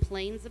spouse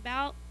complains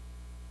about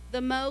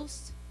the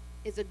most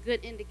is a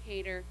good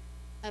indicator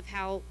of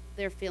how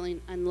they're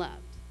feeling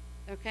unloved,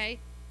 okay?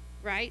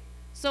 Right?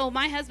 So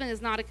my husband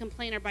is not a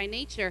complainer by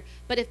nature,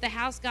 but if the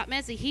house got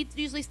messy, he'd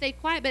usually stay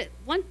quiet, but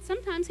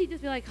sometimes he'd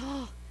just be like,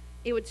 oh,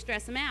 it would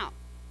stress him out.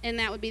 And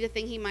that would be the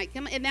thing he might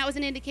come, and that was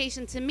an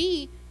indication to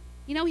me,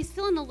 he's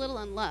feeling a little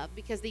unloved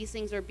because these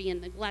things are being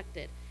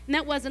neglected. And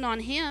that wasn't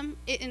on him.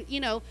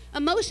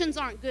 Emotions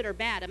aren't good or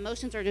bad.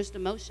 Emotions are just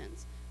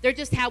emotions. They're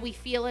just how we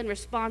feel in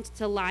response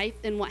to life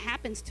and what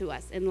happens to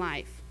us in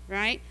life,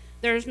 right?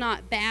 There's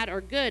not bad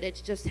or good.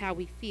 It's just how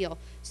we feel.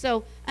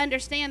 So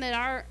understand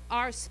that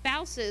our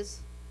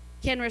spouses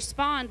can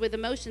respond with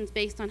emotions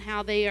based on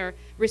how they are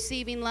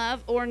receiving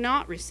love or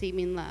not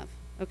receiving love,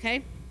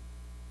 okay?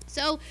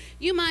 So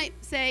you might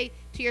say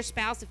to your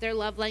spouse, if their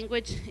love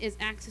language is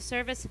acts of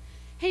service,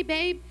 hey,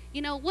 babe,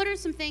 what are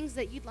some things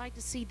that you'd like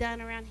to see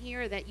done around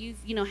here that you've,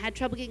 had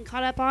trouble getting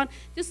caught up on?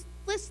 Just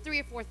list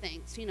 3 or 4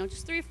 things,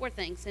 just 3 or 4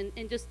 things,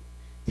 and just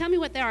tell me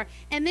what they are.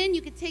 And then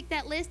you could take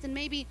that list and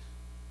maybe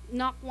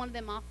knock one of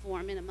them off for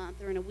him in a month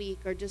or in a week,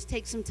 or just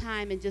take some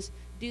time and just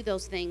do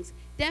those things.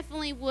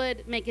 Definitely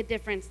would make a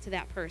difference to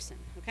that person,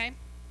 okay?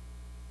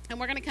 And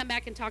we're going to come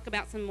back and talk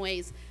about some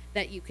ways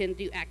that you can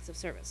do acts of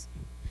service.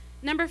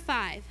 Number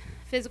 5,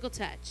 physical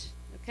touch,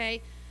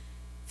 okay?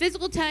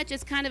 Physical touch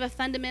is kind of a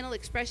fundamental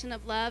expression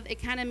of love.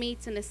 It kind of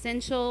meets an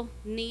essential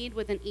need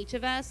within each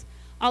of us.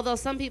 Although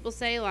some people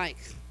say, like,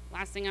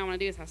 last thing I want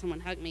to do is have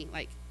someone hug me.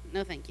 Like,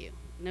 no thank you.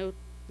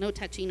 No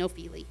touchy, no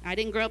feely. I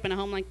didn't grow up in a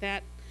home like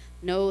that.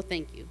 No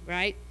thank you,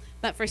 right?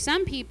 But for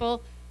some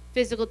people,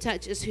 physical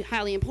touch is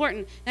highly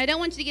important. Now, I don't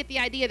want you to get the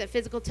idea that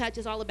physical touch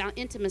is all about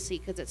intimacy,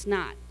 because it's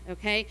not,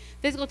 okay?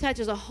 Physical touch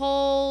is a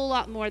whole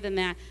lot more than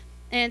that.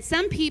 And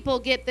some people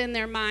get in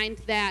their mind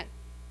that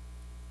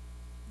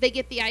they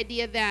get the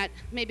idea that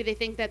maybe they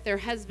think that their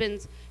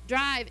husband's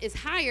drive is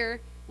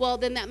higher. Well,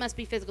 then that must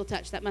be physical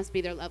touch. That must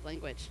be their love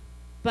language.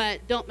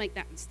 But don't make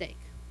that mistake,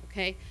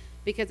 okay?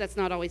 Because that's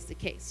not always the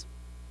case.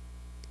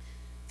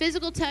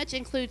 Physical touch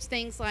includes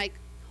things like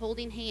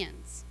holding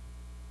hands,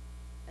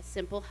 a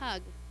simple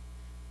hug.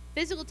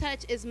 Physical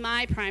touch is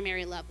my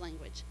primary love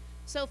language.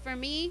 So for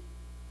me,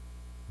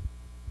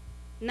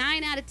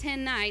 9 out of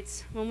 10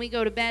 nights when we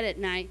go to bed at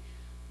night,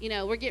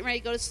 we're getting ready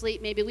to go to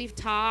sleep. Maybe we've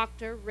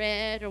talked or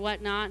read or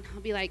whatnot. I'll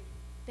be like,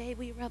 babe,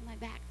 will you rub my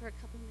back for a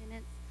couple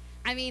minutes?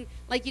 I mean,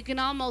 like, you can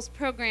almost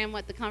program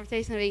what the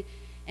conversation will be.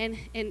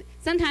 And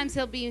sometimes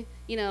he'll be,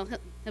 he'll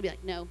be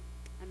like, no,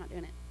 I'm not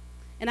doing it.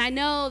 And I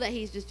know that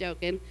he's just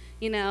joking,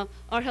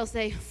 or he'll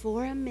say,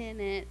 for a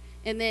minute.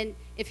 And then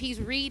if he's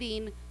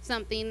reading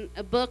something,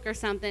 a book or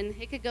something,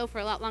 it could go for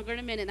a lot longer than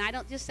a minute. And I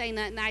don't just say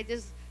nothing. I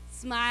just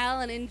smile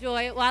and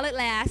enjoy it while it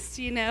lasts,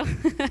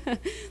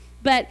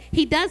 But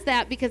he does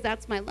that because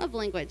that's my love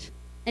language.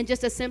 And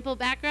just a simple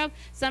back rub,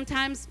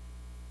 sometimes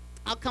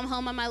I'll come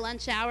home on my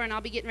lunch hour and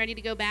I'll be getting ready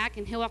to go back,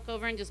 and he'll walk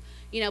over and just,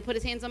 put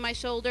his hands on my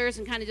shoulders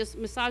and kind of just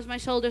massage my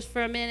shoulders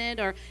for a minute,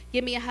 or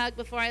give me a hug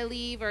before I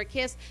leave, or a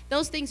kiss.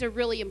 Those things are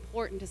really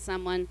important to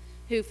someone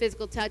who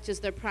physical touch is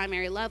their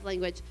primary love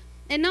language.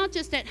 And not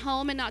just at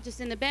home and not just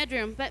in the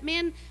bedroom, but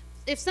man,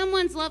 if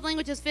someone's love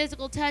language is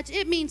physical touch,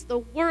 it means the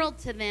world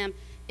to them.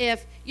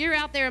 If you're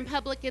out there in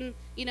public and,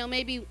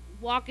 maybe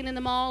walking in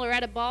the mall or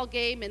at a ball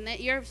game, and that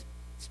your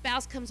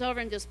spouse comes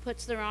over and just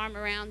puts their arm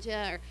around you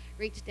or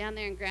reaches down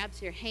there and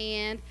grabs your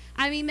hand,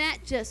 I mean, that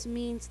just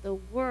means the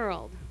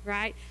world,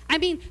 right? I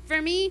mean,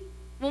 for me,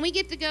 when we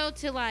get to go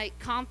to like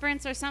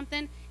conference or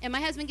something, and my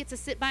husband gets to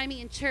sit by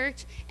me in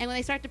church, and when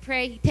they start to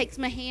pray, he takes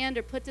my hand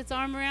or puts his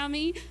arm around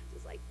me,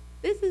 it's like,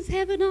 this is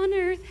heaven on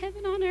earth,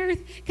 heaven on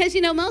earth. Because,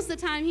 most of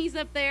the time he's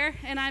up there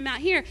and I'm out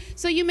here.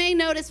 So you may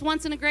notice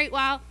once in a great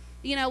while,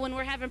 when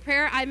we're having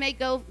prayer, I may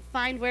go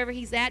find wherever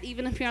he's at,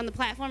 even if you're on the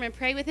platform, and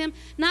pray with him.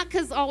 Not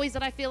because always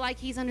that I feel like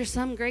he's under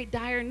some great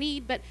dire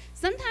need, but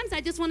sometimes I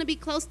just want to be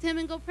close to him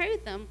and go pray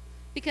with him,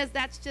 because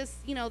that's just,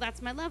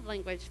 that's my love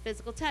language,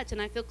 physical touch,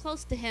 and I feel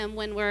close to him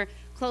when we're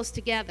close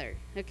together,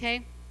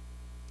 okay?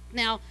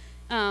 Now,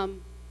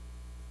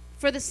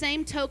 for the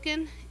same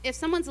token, if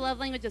someone's love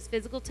language is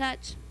physical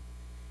touch,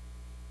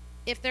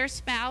 if their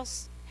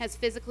spouse has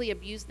physically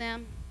abused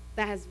them,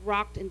 that has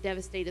rocked and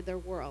devastated their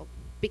world,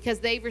 because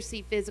they've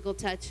received physical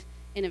touch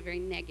in a very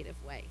negative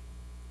way.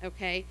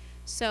 Okay?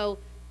 So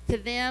to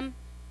them,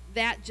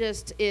 that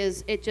just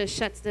is, it just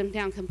shuts them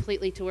down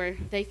completely to where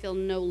they feel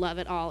no love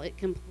at all. It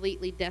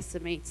completely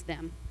decimates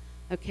them.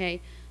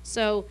 Okay?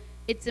 So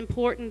it's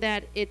important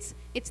that it's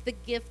the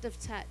gift of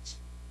touch.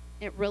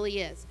 It really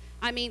is.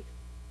 I mean,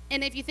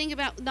 and if you think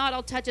about not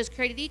all touch is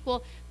created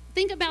equal,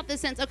 think about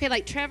this sense. Okay,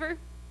 like Trevor,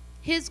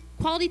 his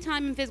quality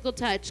time and physical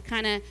touch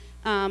kind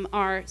of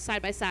are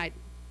side by side.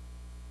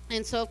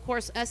 And so, of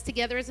course, us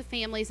together as a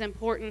family is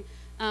important.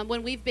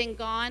 When we've been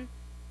gone,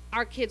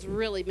 our kids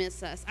really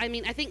miss us. I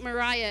mean, I think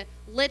Mariah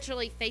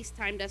literally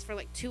FaceTimed us for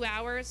like 2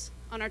 hours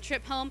on our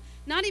trip home.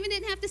 Not even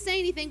didn't have to say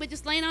anything, but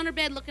just laying on her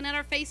bed looking at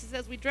our faces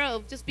as we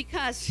drove, just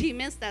because she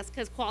missed us,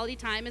 because quality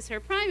time is her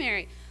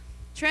primary.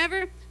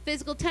 Trevor,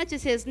 physical touch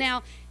is his.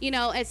 Now,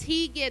 as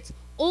he gets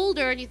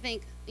older, and you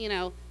think,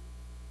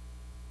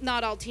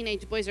 not all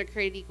teenage boys are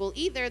created equal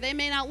either. They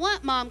may not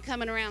want mom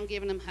coming around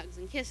giving them hugs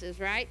and kisses,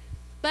 right?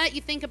 But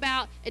you think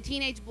about a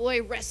teenage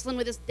boy wrestling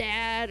with his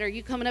dad, or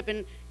you coming up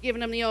and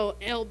giving him the old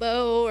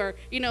elbow, or,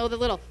 the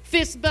little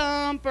fist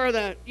bump, or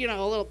the, a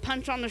little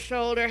punch on the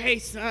shoulder. Hey,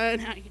 son,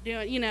 how you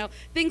doing?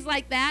 Things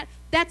like that.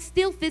 That's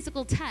still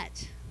physical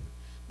touch.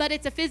 But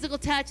it's a physical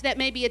touch that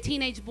maybe a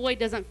teenage boy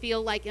doesn't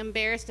feel like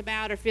embarrassed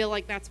about or feel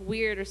like that's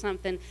weird or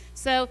something.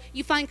 So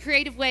you find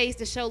creative ways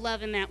to show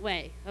love in that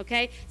way,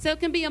 okay? So it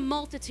can be a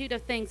multitude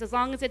of things as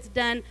long as it's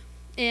done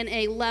in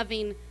a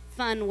loving,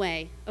 fun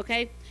way,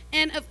 okay?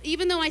 And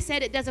even though I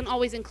said it doesn't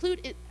always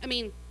include it,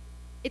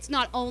 it's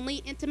not only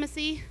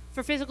intimacy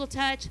for physical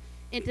touch.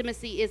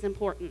 Intimacy is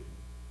important,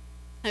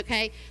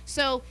 okay?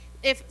 So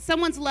if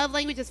someone's love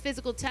language is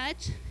physical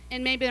touch,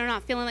 and maybe they're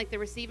not feeling like they're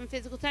receiving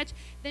physical touch,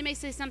 they may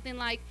say something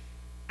like,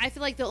 I feel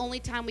like the only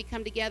time we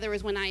come together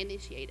is when I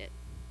initiate it.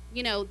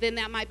 Then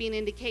that might be an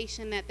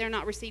indication that they're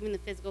not receiving the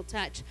physical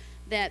touch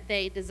that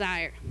they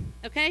desire,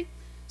 okay?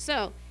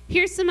 So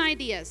here's some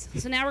ideas.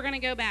 So now we're going to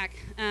go back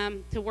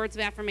to words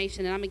of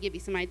affirmation, and I'm going to give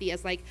you some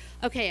ideas. Like,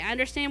 okay, I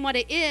understand what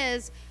it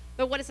is,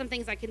 but what are some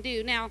things I can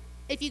do? Now,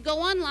 if you go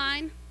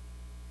online,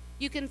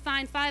 you can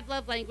find 5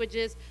 Love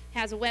Languages,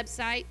 has a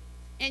website,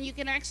 and you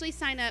can actually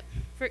sign up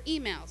for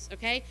emails,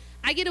 okay?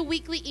 I get a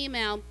weekly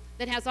email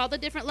that has all the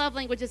different love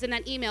languages in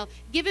that email,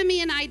 giving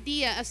me an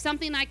idea of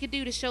something I could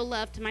do to show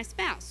love to my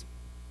spouse.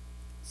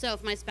 So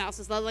if my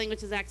spouse's love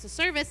language is acts of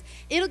service,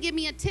 it'll give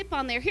me a tip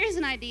on there. Here's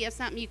an idea of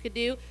something you could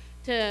do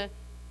to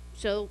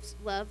show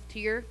love to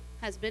your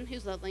husband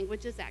whose love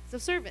language is acts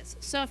of service.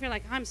 So if you're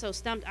like, I'm so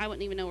stumped, I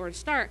wouldn't even know where to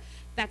start,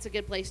 that's a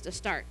good place to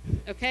start,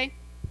 okay?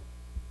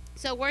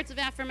 So words of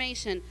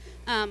affirmation.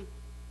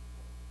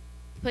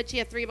 Put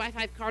you a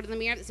 3x5 card in the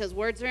mirror that says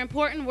words are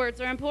important,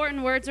 words are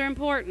important, words are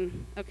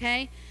important,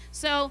 okay?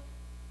 So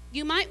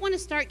you might want to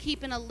start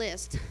keeping a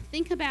list.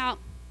 Think about,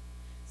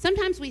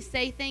 sometimes we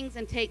say things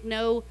and take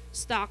no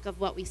stock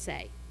of what we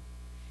say.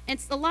 And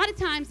a lot of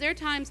times, there are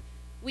times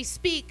we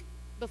speak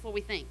before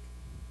we think,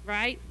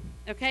 right?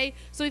 Okay?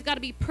 So we've got to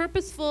be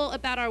purposeful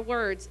about our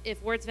words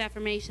if words of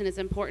affirmation is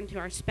important to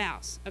our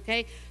spouse,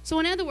 okay?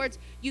 So in other words,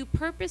 you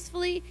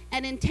purposefully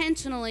and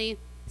intentionally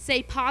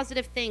say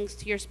positive things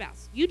to your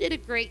spouse. You did a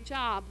great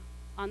job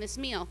on this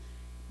meal.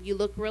 You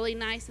look really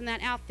nice in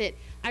that outfit.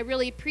 I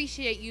really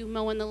appreciate you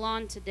mowing the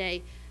lawn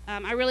today.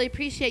 I really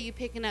appreciate you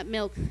picking up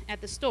milk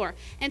at the store.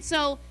 And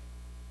so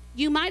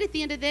you might at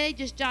the end of the day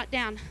just jot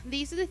down,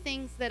 these are the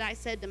things that I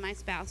said to my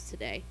spouse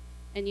today,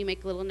 and you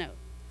make a little note.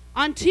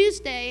 On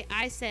Tuesday,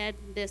 I said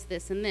this,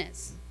 this, and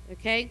this,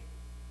 okay?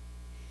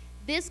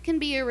 This can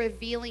be a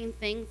revealing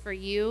thing for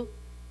you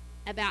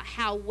about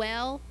how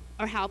well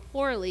or how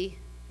poorly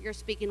you're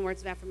speaking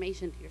words of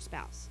affirmation to your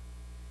spouse.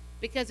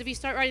 Because if you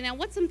start writing down,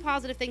 what's some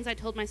positive things I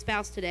told my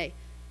spouse today?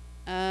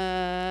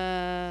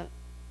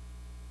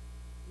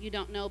 You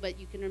don't know, but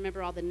you can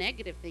remember all the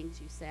negative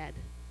things you said.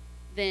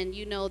 Then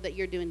you know that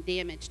you're doing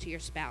damage to your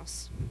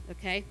spouse,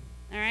 okay?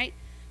 All right?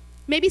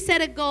 Maybe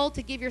set a goal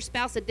to give your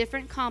spouse a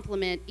different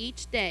compliment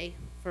each day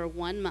for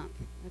 1 month,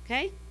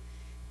 okay?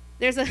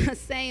 There's a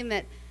saying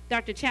that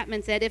Dr.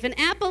 Chapman said, if an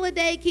apple a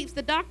day keeps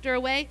the doctor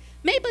away,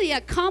 maybe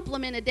a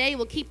compliment a day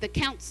will keep the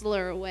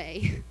counselor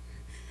away.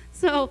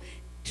 So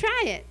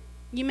try it.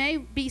 You may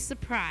be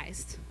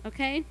surprised,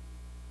 okay?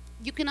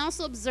 You can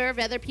also observe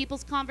other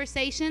people's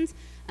conversations,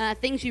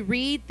 things you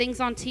read, things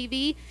on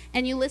TV,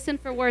 and you listen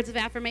for words of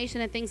affirmation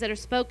and things that are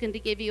spoken to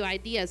give you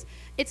ideas.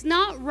 It's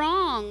not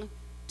wrong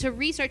to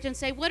research and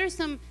say, what are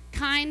some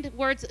kind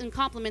words and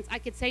compliments I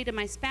could say to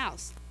my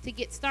spouse to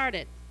get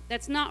started?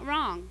 That's not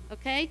wrong,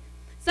 okay?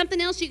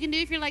 Something else you can do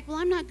if you're like, well,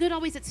 I'm not good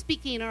always at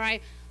speaking, or I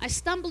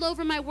stumble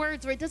over my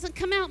words, or it doesn't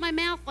come out my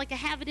mouth like I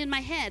have it in my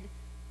head.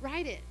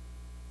 Write it.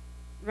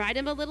 Write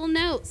him a little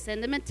note.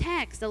 Send him a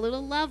text, a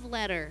little love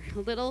letter, a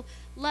little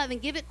love,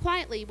 and give it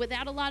quietly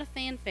without a lot of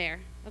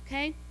fanfare,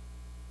 okay?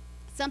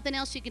 Something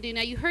else you can do.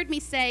 Now, you heard me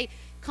say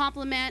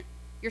compliment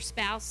your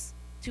spouse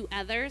to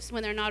others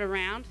when they're not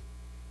around.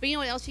 But you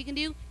know what else you can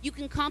do? You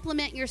can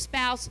compliment your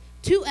spouse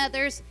to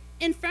others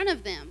in front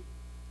of them.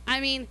 I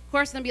mean, of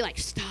course, they'll be like,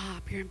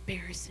 stop, you're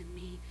embarrassing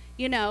me.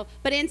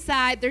 but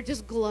inside they're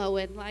just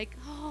glowing like,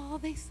 oh,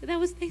 they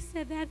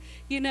said that,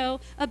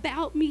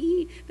 about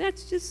me.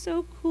 That's just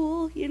so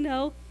cool,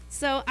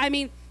 So, I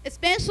mean,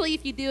 especially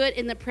if you do it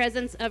in the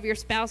presence of your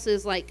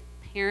spouse's, like,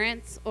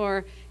 parents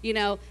or,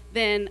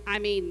 then, I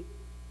mean,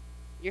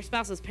 your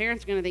spouse's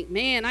parents are going to think,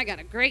 man, I got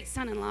a great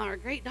son-in-law or a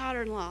great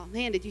daughter-in-law.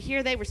 Man, did you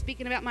hear they were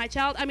speaking about my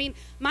child? I mean,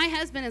 my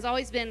husband has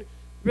always been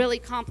really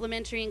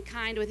complimentary and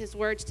kind with his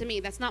words to me.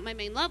 That's not my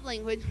main love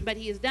language, but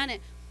he has done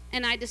it.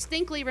 And I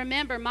distinctly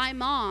remember my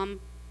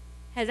mom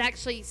has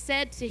actually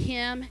said to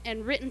him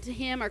and written to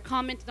him or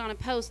commented on a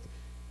post,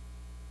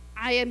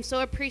 I am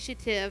so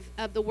appreciative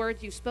of the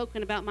words you've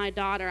spoken about my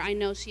daughter. I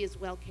know she is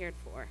well cared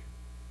for.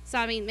 So,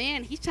 I mean,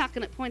 man, he's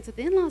chalking up points with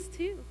the in-laws,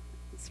 too.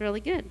 It's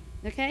really good,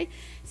 okay?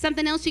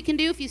 Something else you can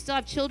do if you still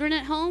have children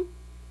at home,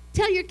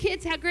 tell your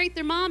kids how great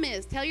their mom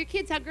is. Tell your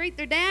kids how great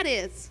their dad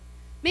is.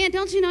 Man,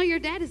 don't you know your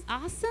dad is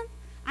awesome?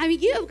 I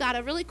mean, you have got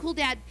a really cool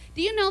dad.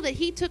 Do you know that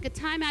he took a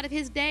time out of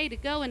his day to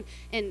go and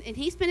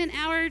he spent an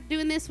hour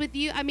doing this with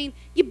you? I mean,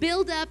 you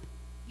build up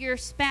your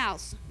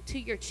spouse to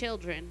your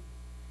children,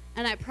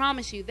 and I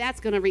promise you that's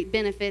going to reap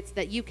benefits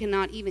that you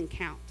cannot even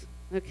count,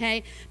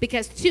 okay?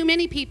 Because too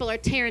many people are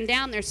tearing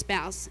down their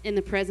spouse in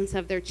the presence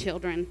of their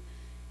children.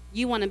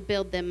 You want to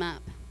build them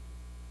up.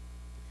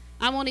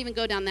 I won't even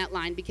go down that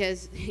line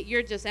because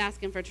you're just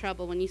asking for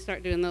trouble when you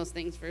start doing those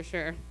things for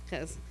sure,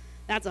 because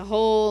that's a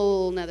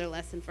whole nother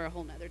lesson for a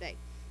whole nother day.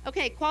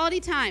 Okay, quality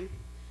time.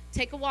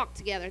 Take a walk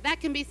together. That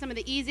can be some of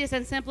the easiest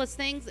and simplest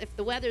things. If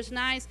the weather's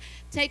nice,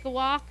 take a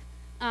walk.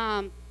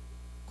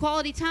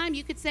 Quality time,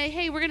 you could say,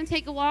 hey, we're going to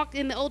take a walk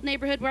in the old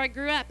neighborhood where I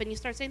grew up. And you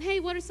start saying, hey,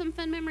 what are some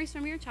fun memories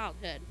from your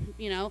childhood?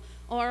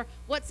 Or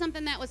what's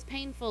something that was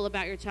painful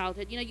about your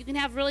childhood? You can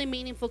have really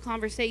meaningful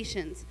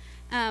conversations.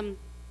 I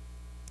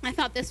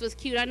thought this was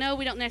cute. I know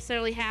we don't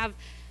necessarily have,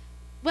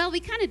 we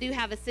kind of do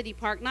have a city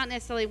park, not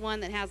necessarily one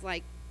that has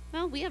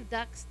we have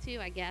ducks too,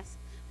 I guess.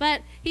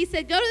 But he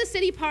said, go to the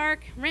city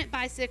park, rent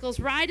bicycles,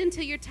 ride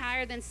until you're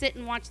tired, then sit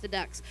and watch the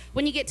ducks.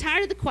 When you get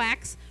tired of the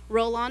quacks,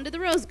 roll on to the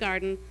rose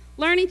garden.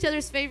 Learn each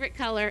other's favorite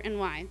color and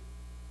why.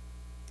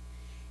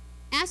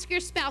 Ask your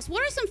spouse,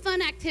 what are some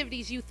fun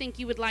activities you think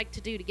you would like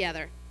to do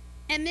together?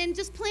 And then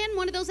just plan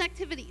one of those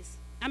activities.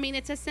 I mean,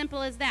 it's as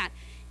simple as that.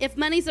 If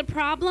money's a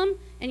problem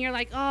and you're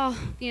like,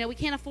 we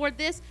can't afford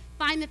this,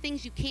 find the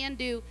things you can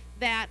do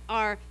that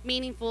are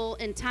meaningful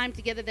and time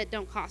together that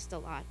don't cost a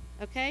lot,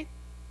 okay?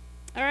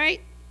 All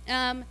right?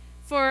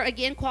 For,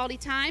 again, quality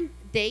time,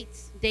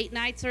 date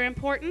nights are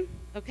important,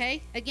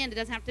 okay? Again, it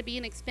doesn't have to be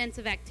an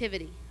expensive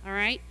activity, all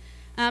right?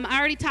 I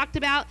already talked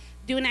about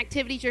doing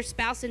activities your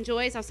spouse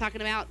enjoys. I was talking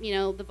about,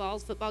 the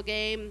Vols football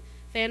game,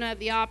 Phantom of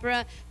the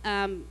Opera,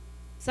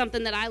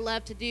 something that I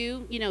love to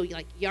do,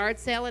 like yard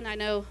selling. I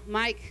know,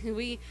 Mike,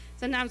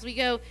 sometimes we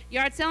go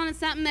yard selling. Is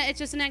something that it's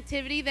just an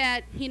activity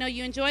that,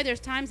 you enjoy. There's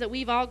times that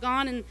we've all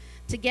gone and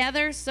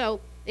together,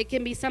 so it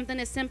can be something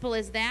as simple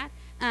as that.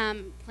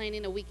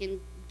 Planning a weekend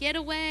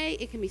getaway,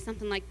 it can be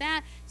something like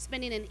that.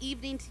 Spending an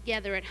evening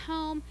together at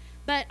home.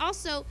 But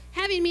also,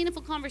 having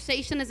meaningful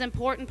conversation is an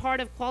important part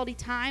of quality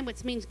time,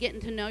 which means getting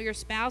to know your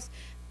spouse.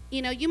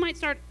 You might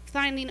start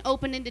finding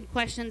open-ended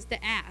questions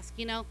to ask.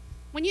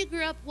 When you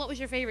grew up, who was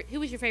your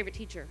favorite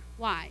teacher?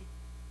 Why?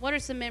 What are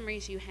some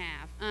memories you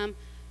have?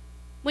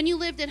 When you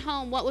lived at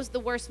home, what was the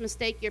worst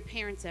mistake your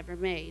parents ever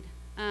made?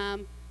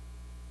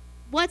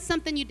 What's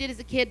something you did as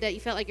a kid that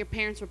you felt like your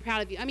parents were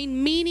proud of you? I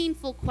mean,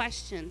 meaningful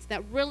questions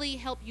that really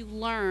help you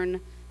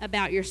learn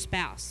about your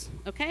spouse,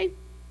 okay?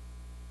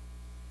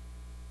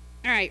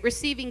 All right,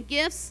 receiving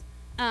gifts.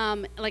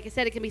 Like I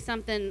said, it can be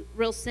something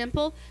real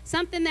simple.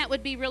 Something that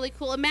would be really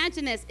cool.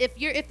 Imagine this.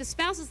 If the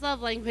spouse's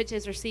love language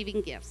is receiving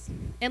gifts,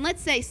 and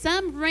let's say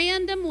some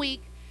random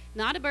week,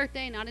 not a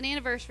birthday, not an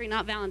anniversary,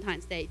 not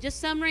Valentine's Day, just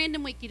some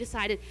random week you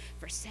decided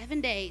for 7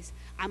 days,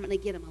 I'm going to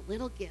get him a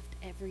little gift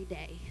every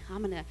day. I'm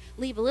going to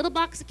leave a little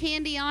box of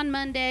candy on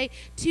Monday.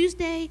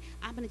 Tuesday,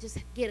 I'm going to just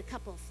get a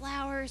couple of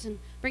flowers and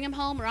bring him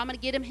home, or I'm going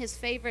to get him his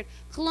favorite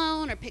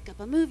cologne or pick up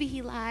a movie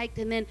he liked.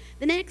 And then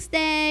the next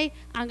day,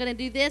 I'm going to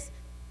do this.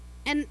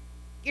 And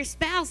your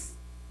spouse,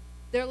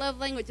 their love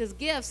language is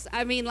gifts.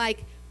 I mean,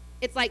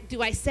 it's like,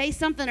 do I say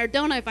something or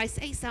don't I? If I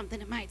say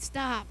something, it might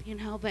stop,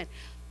 but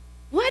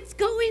what's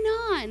going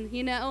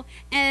on,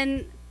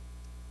 And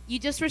you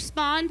just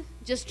respond,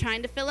 just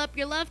trying to fill up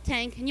your love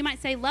tank. And you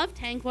might say, love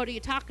tank, what are you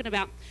talking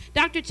about?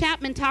 Dr.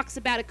 Chapman talks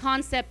about a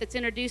concept that's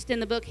introduced in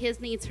the book His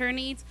Needs, Her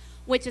Needs,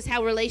 which is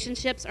how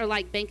relationships are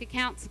like bank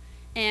accounts.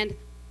 And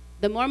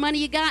the more money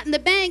you got in the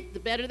bank, the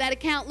better that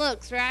account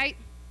looks, right?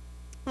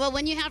 Well,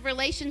 when you have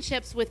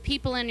relationships with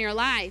people in your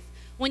life,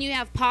 when you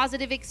have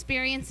positive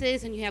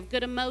experiences and you have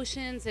good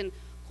emotions and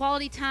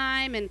quality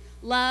time and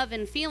love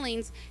and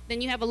feelings, then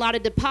you have a lot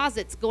of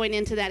deposits going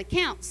into that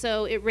account.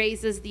 So it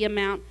raises the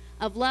amount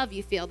of love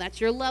you feel. That's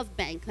your love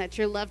bank. That's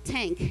your love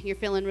tank. You're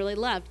feeling really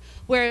loved.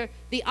 Where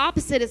the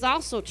opposite is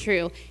also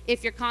true.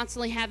 If you're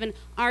constantly having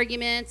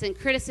arguments and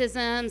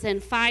criticisms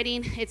and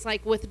fighting, it's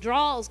like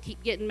withdrawals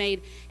keep getting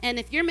made. And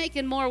if you're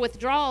making more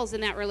withdrawals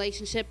in that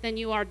relationship than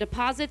you are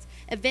deposits,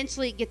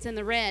 eventually it gets in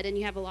the red and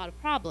you have a lot of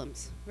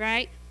problems,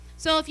 right?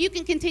 So if you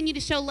can continue to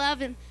show love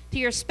to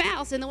your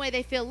spouse in the way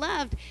they feel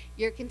loved,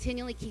 you're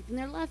continually keeping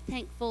their love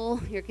tank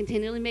full. You're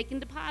continually making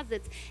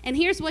deposits. And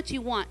here's what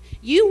you want.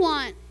 You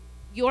want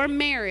your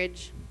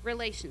marriage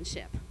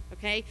relationship,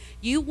 okay?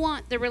 You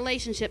want the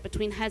relationship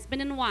between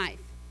husband and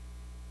wife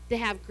to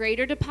have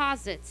greater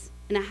deposits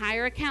and a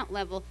higher account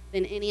level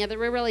than any other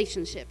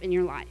relationship in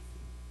your life,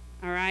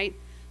 all right?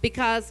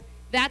 Because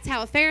that's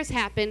how affairs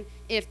happen.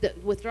 If the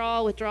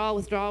withdrawal,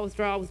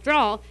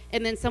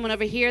 and then someone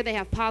over here, they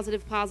have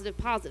positive,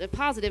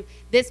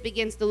 this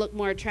begins to look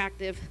more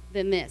attractive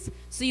than this.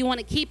 So you want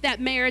to keep that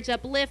marriage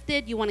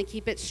uplifted. You want to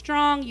keep it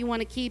strong. You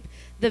want to keep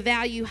the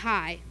value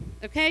high,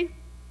 okay?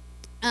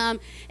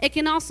 It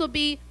can also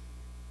be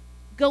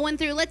going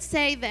through, let's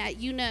say that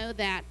you know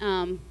that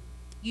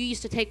you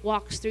used to take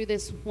walks through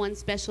this one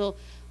special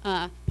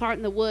part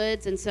in the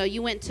woods, and so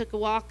you went and took a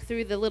walk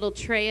through the little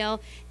trail,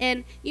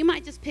 and you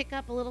might just pick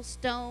up a little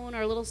stone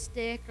or a little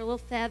stick or a little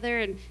feather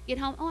and get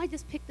home. Oh, I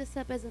just picked this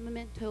up as a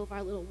memento of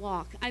our little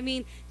walk. I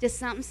mean, just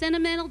something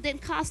sentimental,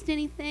 didn't cost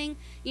anything,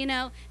 you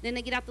know. Then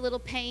they get out the little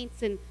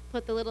paints and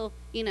put the little,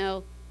 you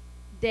know,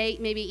 date,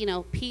 maybe, you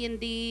know,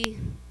 P&D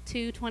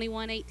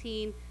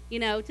 2/21/18, you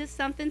know, just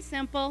something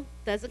simple,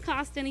 doesn't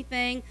cost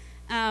anything.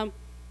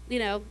 You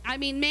know, I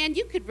mean, man,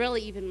 you could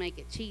really even make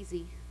it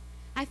cheesy.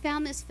 I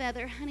found this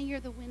feather. Honey, you're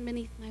the wind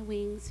beneath my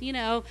wings. You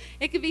know,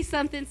 it could be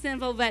something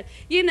simple, but,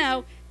 you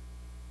know,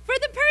 for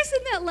the person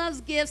that loves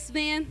gifts,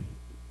 man,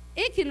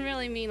 it can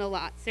really mean a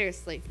lot,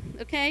 seriously,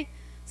 okay?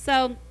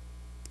 So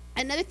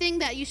another thing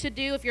that you should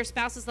do if your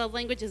spouse's love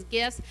language is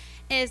gifts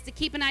is to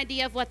keep an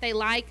idea of what they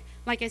like.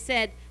 Like I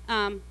said,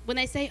 when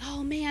they say,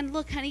 oh, man,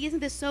 look, honey, isn't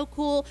this so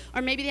cool?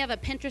 Or maybe they have a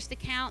Pinterest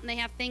account and they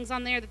have things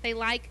on there that they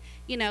like.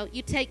 You know,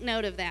 you take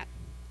note of that,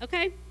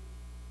 okay?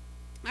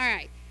 All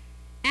right.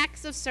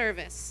 Acts of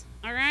service,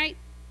 all right?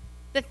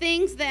 The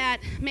things that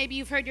maybe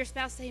you've heard your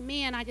spouse say,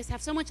 man, I just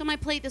have so much on my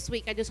plate this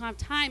week. I just don't have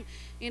time.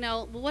 You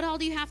know, well, what all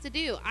do you have to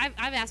do? I've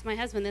asked my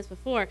husband this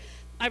before.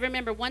 I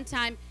remember one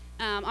time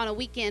on a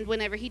weekend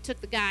whenever he took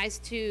the guys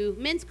to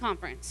men's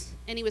conference.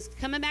 And he was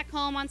coming back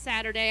home on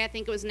Saturday. I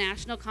think it was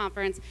national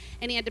conference.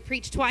 And he had to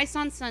preach twice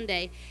on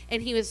Sunday.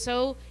 And he was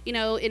so, you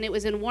know, and it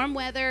was in warm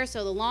weather,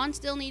 so the lawn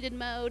still needed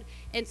mowed.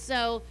 And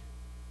so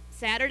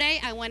Saturday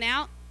I went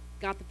out,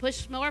 got the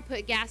push mower,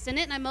 put gas in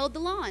it, and I mowed the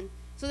lawn.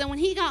 So then when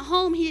he got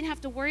home, he didn't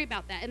have to worry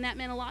about that, and that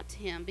meant a lot to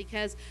him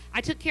because I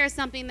took care of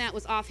something that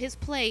was off his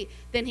plate,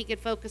 then he could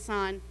focus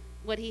on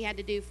what he had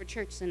to do for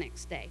church the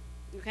next day,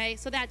 okay?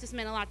 So that just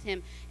meant a lot to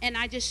him, and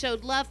I just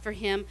showed love for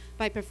him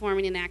by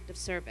performing an act of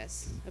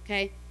service,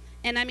 okay?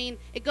 And I mean,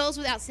 it goes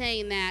without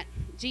saying that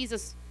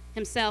Jesus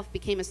himself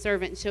became a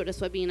servant and showed us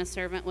what being a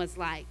servant was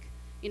like.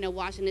 You know,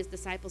 washing his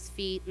disciples'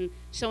 feet and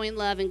showing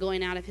love and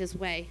going out of his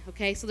way,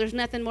 okay? So there's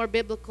nothing more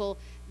biblical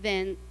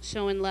than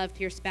showing love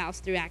to your spouse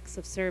through acts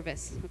of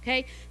service,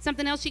 okay?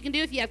 Something else you can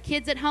do if you have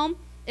kids at home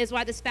is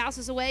while the spouse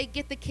is away,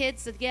 get the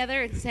kids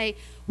together and say,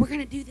 we're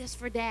going to do this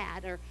for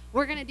dad, or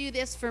we're going to do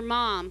this for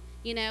mom,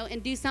 you know,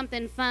 and do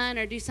something fun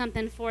or do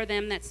something for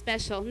them that's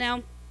special.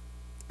 Now,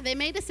 they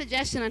made a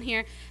suggestion on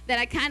here that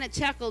I kind of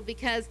chuckled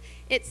because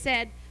it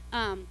said,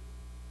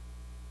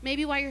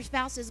 maybe while your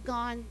spouse is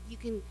gone, you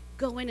can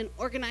go in and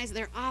organize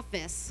their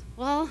office.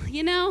 Well,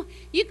 you know,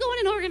 you go in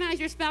and organize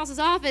your spouse's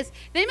office,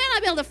 they may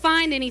not be able to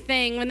find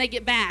anything when they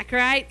get back,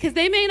 right? Because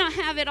they may not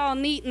have it all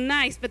neat and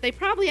nice, but they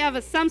probably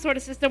have some sort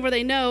of system where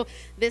they know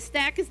this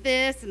stack is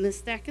this and this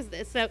stack is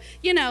this. So,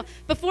 you know,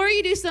 before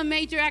you do some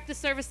major act of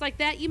service like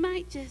that, you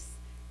might just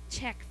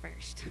check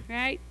first,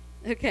 right?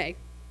 Okay.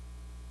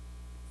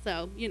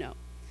 So, you know.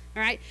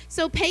 All right,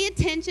 so pay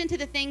attention to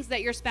the things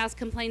that your spouse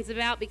complains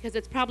about because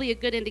it's probably a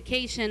good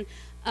indication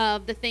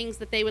of the things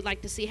that they would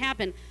like to see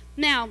happen.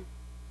 Now,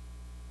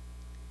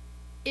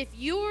 if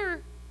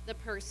you're the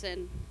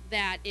person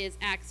that is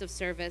acts of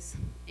service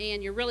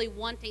and you're really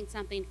wanting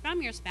something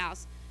from your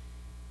spouse,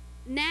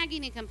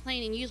 nagging and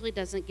complaining usually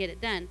doesn't get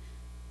it done.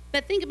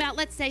 But think about,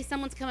 let's say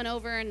someone's coming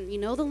over and you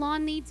know the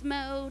lawn needs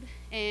mowed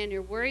and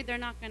you're worried they're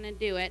not going to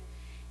do it,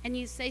 and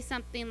you say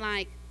something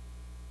like,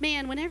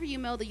 man, whenever you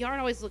mow, the yard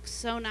always looks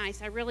so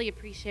nice. I really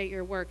appreciate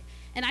your work.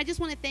 And I just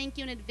want to thank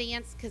you in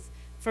advance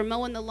for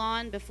mowing the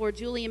lawn before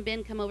Julie and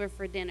Ben come over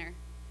for dinner.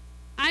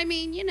 I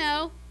mean, you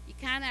know, you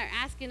kind of are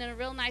asking in a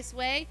real nice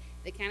way.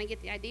 They kind of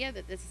get the idea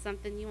that this is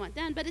something you want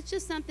done, but it's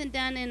just something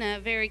done in a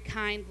very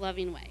kind,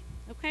 loving way.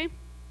 Okay?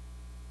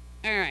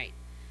 All right.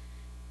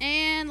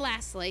 And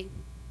lastly,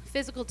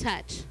 physical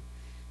touch.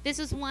 This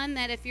is one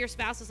that if your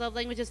spouse's love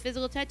language is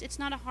physical touch, it's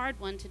not a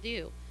hard one to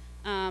do,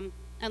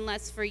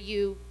 unless for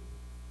you,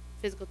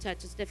 physical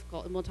touch is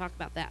difficult, and we'll talk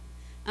about that.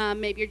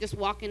 Maybe you're just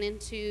walking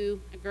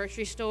into a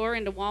grocery store,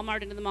 into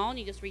Walmart, into the mall, and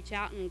you just reach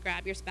out and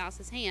grab your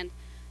spouse's hand.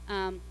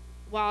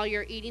 while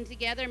you're eating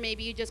together,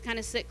 maybe you just kind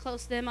of sit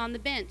close to them on the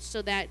bench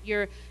so that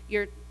your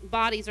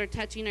bodies are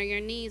touching, or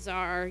your knees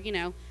are,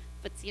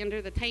 footsie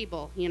under the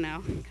table,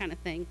 kind of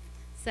thing.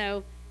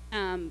 So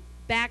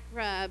back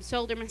rub,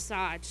 shoulder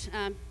massage.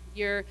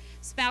 Your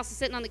spouse is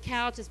sitting on the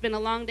couch. It's been a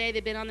long day.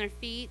 They've been on their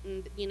feet,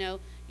 and,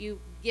 you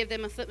give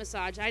them a foot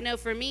massage. I know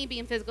for me,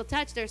 being physical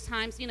touch, there's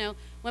times,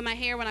 when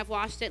I've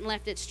washed it and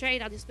left it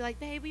straight, I'll just be like,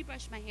 babe, we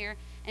brush my hair.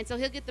 And so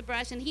he'll get the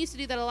brush, and he used to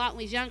do that a lot when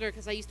he was younger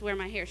because I used to wear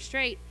my hair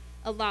straight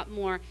a lot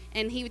more.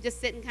 And he would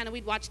just sit and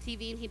we'd watch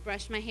TV, and he'd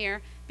brush my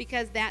hair,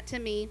 because that, to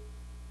me,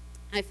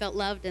 I felt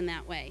loved in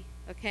that way,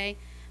 okay?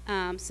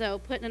 So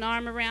putting an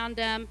arm around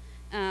them,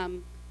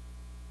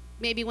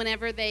 maybe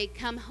whenever they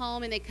come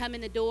home and they come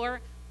in the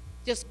door,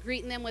 just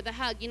greeting them with a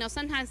hug.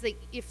 Sometimes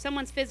if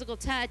someone's physical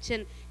touch,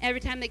 and every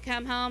time they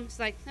come home, it's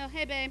like, oh,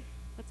 hey, babe,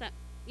 what's up?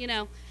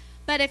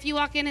 But if you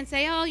walk in and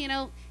say, oh, you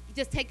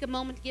just take a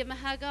moment to give them a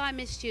hug. Oh, I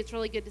missed you. It's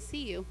really good to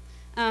see you.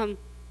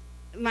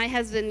 My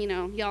husband,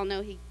 y'all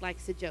know he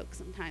likes to joke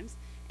sometimes.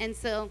 And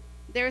so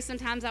there were some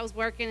times I was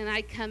working, and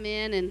I'd come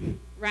in, and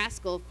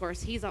Rascal, of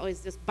course, he's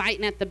always just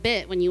biting at the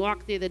bit when you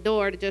walk through the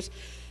door to just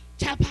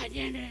chop on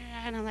you.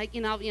 And I'm like,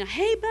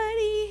 hey,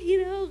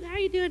 buddy, how are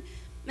you doing?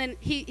 And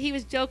he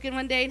was joking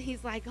one day, and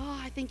he's like, oh,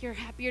 I think you're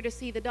happier to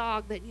see the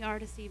dog than you are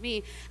to see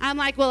me. I'm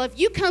like, well, if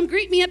you come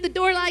greet me at the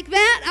door like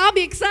that, I'll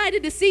be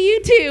excited to see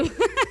you too.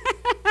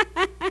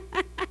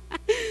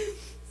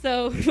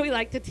 So we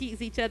like to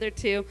tease each other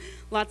too.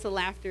 Lots of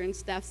laughter and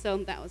stuff, so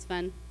that was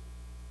fun.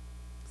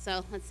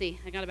 So let's see.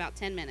 I got about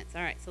 10 minutes.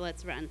 All right, so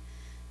let's run.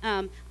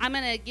 I'm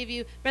going to give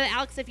you, Brother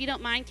Alex, if you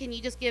don't mind, can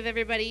you just give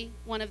everybody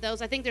one of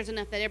those? I think there's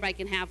enough that everybody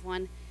can have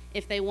one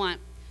if they want.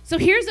 So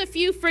here's a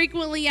few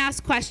frequently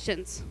asked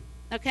questions,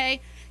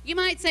 okay? You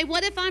might say,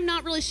 what if I'm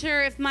not really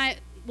sure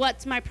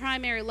what's my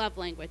primary love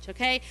language,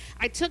 okay?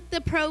 I took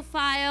the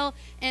profile,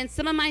 and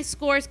some of my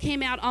scores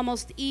came out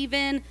almost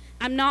even.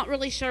 I'm not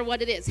really sure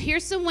what it is.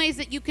 Here's some ways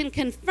that you can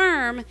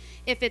confirm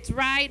if it's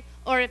right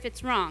or if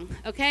it's wrong,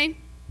 okay?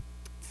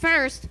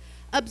 First,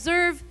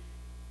 observe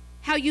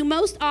how you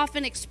most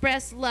often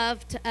express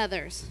love to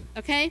others,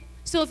 okay?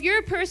 So if you're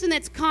a person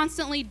that's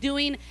constantly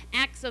doing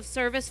acts of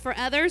service for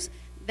others,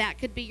 that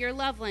could be your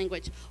love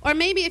language. Or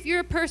maybe if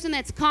you're a person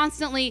that's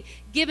constantly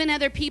giving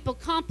other people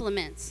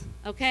compliments,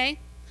 okay?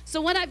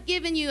 So what I've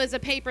given you is a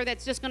paper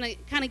that's just going to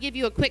kind of give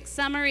you a quick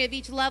summary of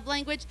each love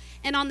language,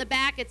 and on the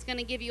back it's going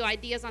to give you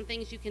ideas on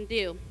things you can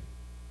do.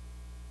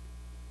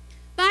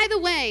 By the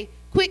way,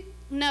 quick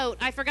note,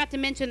 I forgot to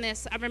mention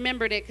this. I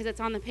remembered it because it's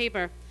on the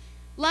paper.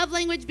 Love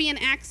language being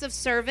acts of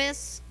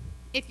service.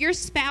 If your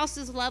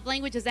spouse's love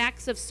language is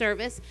acts of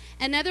service,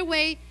 another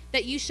way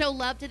that you show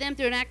love to them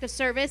through an act of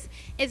service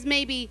is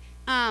maybe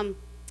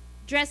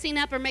dressing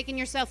up or making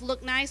yourself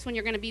look nice when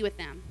you're going to be with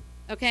them,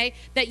 okay?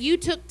 That you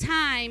took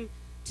time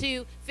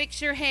to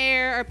fix your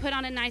hair or put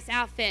on a nice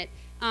outfit,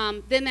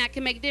 then that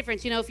can make a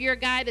difference. If you're a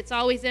guy that's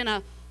always in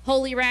a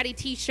holy ratty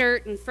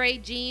t-shirt and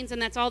frayed jeans, and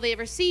that's all they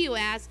ever see you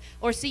as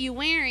or see you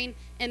wearing,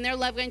 and their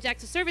love language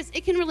acts of service,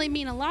 it can really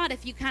mean a lot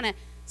if you kind of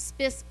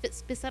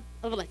spiff up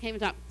a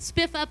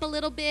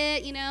little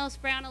bit,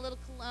 spray on a little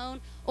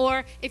cologne.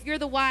 Or if you're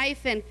the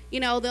wife and,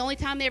 the only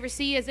time they ever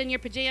see you is in your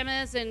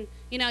pajamas, and,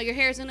 your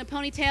hair's in a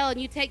ponytail,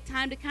 and you take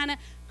time to kind of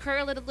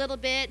curl it a little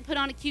bit and put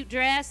on a cute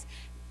dress,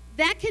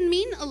 that can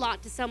mean a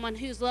lot to someone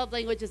whose love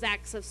language is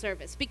acts of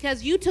service,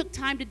 because you took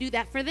time to do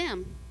that for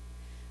them.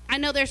 I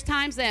know there's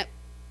times that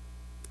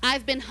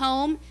I've been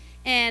home,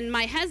 and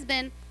my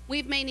husband,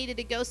 we may needed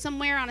to go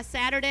somewhere on a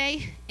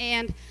Saturday,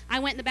 and I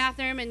went in the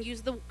bathroom and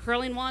used the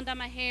curling wand on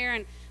my hair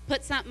and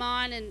put something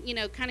on, and,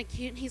 kind of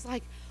cute. And he's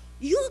like,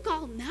 you look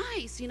all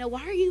nice.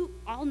 Why are you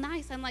all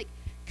nice? I'm like,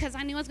 because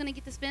I knew I was going to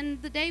get to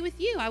spend the day with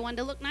you. I wanted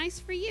to look nice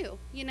for you,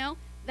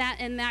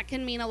 that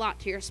can mean a lot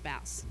to your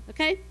spouse,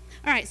 okay?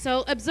 All right,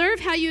 so observe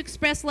how you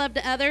express love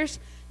to others.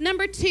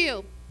 Number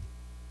 2,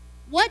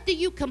 what do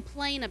you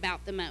complain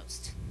about the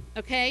most,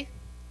 okay?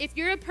 If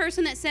you're a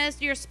person that says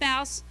to your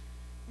spouse,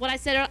 what I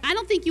said, I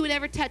don't think you would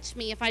ever touch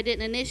me if I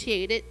didn't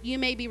initiate it, you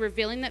may be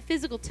revealing that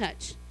physical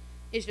touch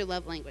is your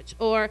love language.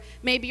 Or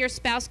maybe your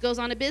spouse goes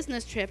on a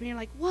business trip and you're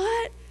like,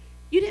 what?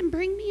 You didn't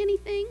bring me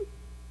anything?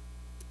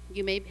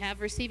 You may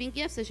have receiving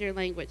gifts as your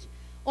language.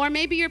 Or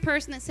maybe you're a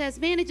person that says,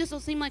 man, it just don't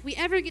seem like we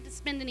ever get to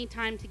spend any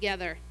time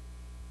together.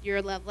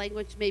 Your love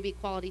language may be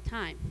quality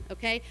time,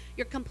 okay?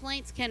 Your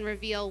complaints can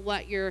reveal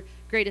what your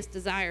greatest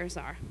desires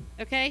are,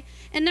 okay?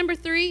 And number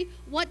 3,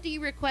 what do you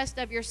request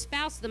of your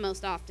spouse the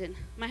most often?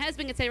 My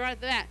husband could say right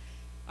after that,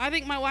 I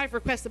think my wife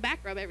requests a back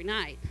rub every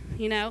night,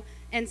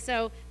 And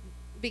so,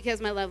 because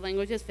my love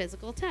language is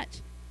physical touch.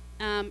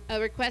 A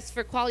request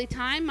for quality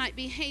time might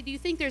be, hey, do you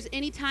think there's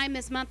any time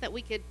this month that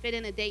we could fit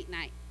in a date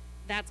night?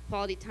 That's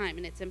quality time,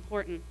 and it's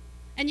important.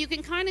 And you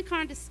can kind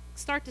of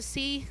start to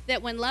see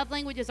that when love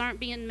languages aren't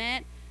being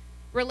met,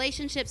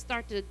 relationships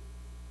start to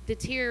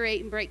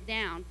deteriorate and break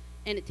down,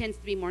 and it tends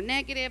to be more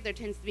negative. There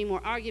tends to be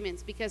more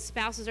arguments because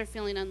spouses are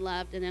feeling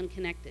unloved and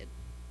unconnected,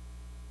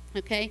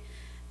 okay?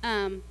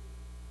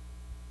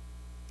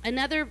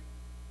 Another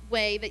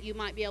way that you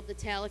might be able to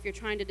tell if you're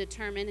trying to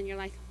determine and you're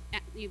like,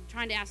 you're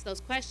trying to ask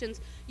those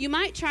questions, you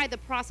might try the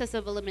process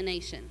of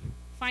elimination,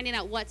 finding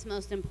out what's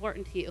most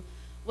important to you.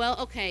 Well,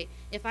 okay,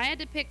 if I had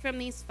to pick from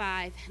these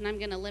 5 and I'm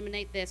going to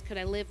eliminate this, could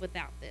I live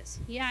without this?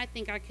 Yeah, I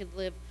think I could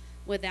live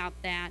without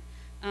that.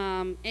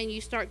 And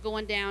you start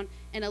going down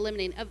and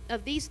eliminating.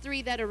 Of these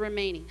 3 that are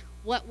remaining,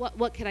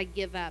 what could I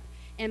give up?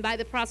 And by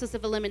the process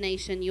of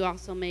elimination, you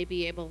also may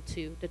be able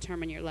to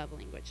determine your love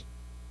language.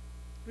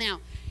 Now,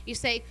 you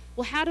say,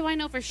 well, how do I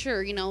know for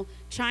sure?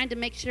 Trying to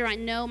make sure I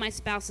know my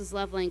spouse's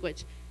love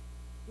language.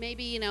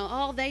 Maybe,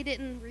 oh, they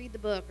didn't read the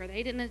book, or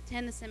they didn't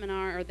attend the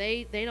seminar, or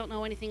they don't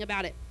know anything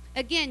about it.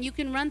 Again, you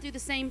can run through the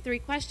same 3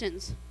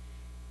 questions.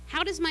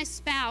 How does my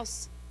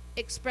spouse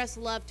express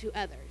love to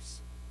others?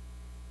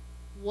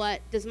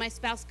 What does my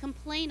spouse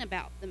complain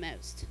about the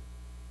most?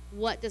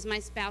 What does my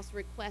spouse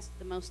request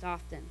the most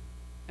often?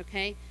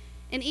 Okay?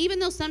 And even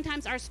though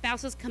sometimes our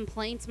spouse's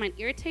complaints might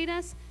irritate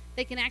us,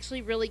 they can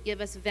actually really give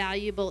us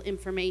valuable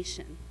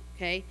information.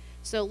 Okay?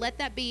 So let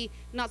that be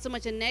not so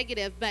much a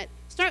negative, but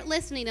start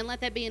listening and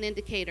let that be an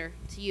indicator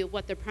to you of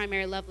what their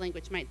primary love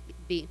language might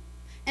be.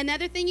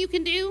 Another thing you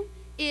can do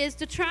is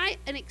to try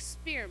an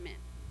experiment,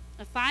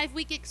 a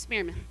 5-week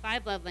experiment,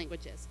 5 love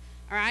languages.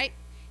 All right?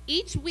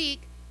 Each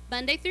week,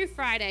 Monday through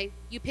Friday,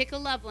 you pick a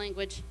love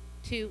language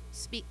to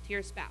speak to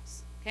your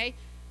spouse. Okay?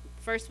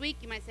 First week,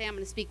 you might say, I'm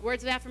going to speak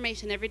words of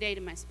affirmation every day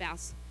to my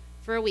spouse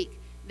for a week.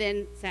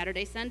 Then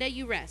Saturday, Sunday,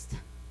 you rest.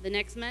 The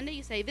next Monday,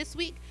 you say, this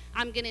week,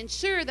 I'm going to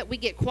ensure that we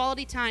get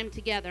quality time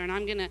together, and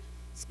I'm going to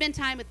spend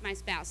time with my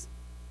spouse.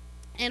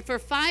 And for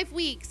 5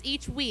 weeks,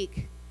 each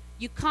week,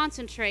 you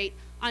concentrate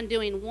on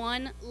doing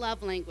one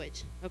love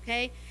language,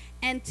 okay?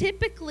 And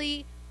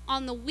typically,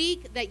 on the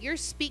week that you're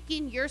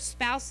speaking your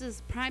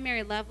spouse's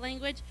primary love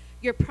language,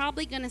 you're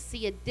probably going to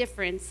see a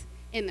difference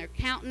in their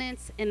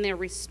countenance, in their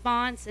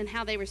response, and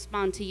how they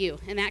respond to you.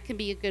 And that can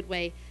be a good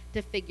way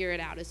to figure it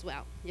out as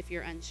well, if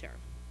you're unsure.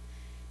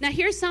 Now,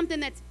 here's something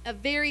that's a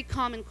very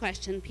common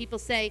question. People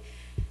say,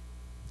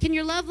 can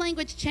your love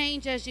language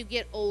change as you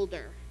get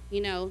older?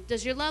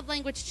 Does your love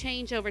language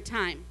change over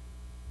time?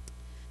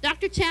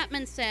 Dr.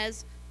 Chapman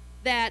says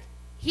that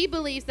he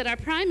believes that our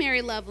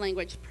primary love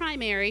language,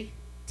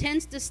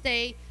 tends to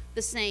stay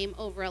the same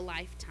over a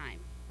lifetime,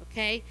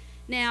 okay?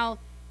 Now,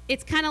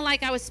 it's kind of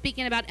like I was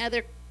speaking about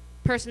other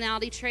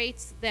personality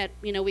traits that,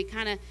 we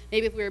kind of,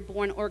 maybe if we were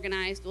born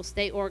organized, we'll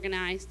stay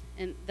organized,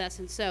 and thus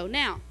and so.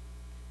 Now,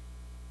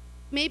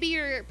 maybe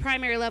your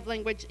primary love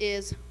language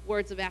is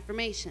words of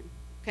affirmation,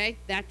 okay?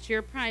 That's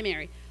your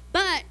primary.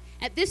 But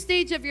at this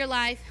stage of your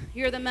life,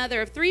 you're the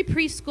mother of 3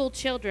 preschool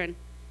children.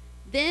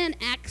 Then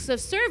acts of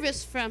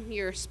service from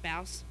your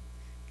spouse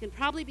can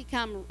probably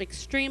become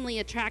extremely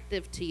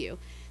attractive to you.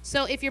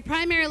 So if your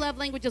primary love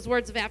language is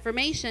words of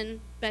affirmation,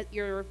 but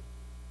you're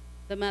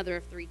the mother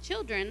of 3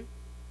 children,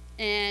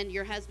 and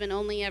your husband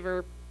only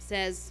ever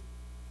says,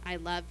 I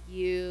love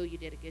you, you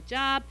did a good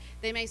job,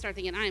 they may start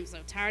thinking, I am so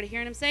tired of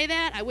hearing him say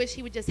that. I wish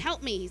he would just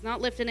help me. He's not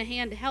lifting a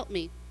hand to help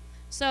me.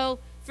 So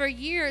for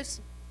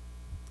years,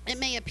 it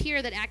may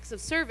appear that acts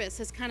of service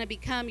has kind of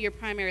become your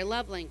primary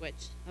love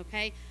language,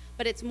 okay?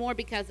 But it's more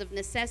because of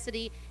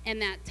necessity and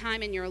that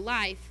time in your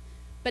life.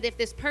 But if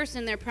this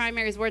person, their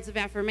primary is words of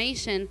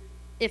affirmation,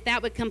 if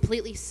that would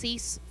completely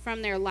cease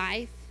from their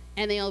life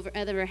and they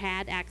ever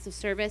had acts of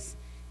service,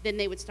 then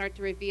they would start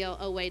to reveal,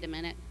 oh, wait a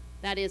minute,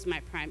 that is my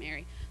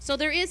primary. So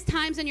there is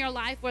times in your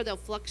life where they'll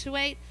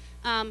fluctuate.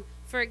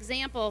 For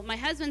example, my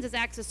husband's is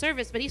acts of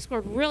service, but he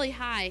scored really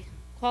high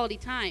quality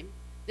time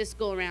this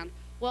go around.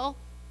 Well,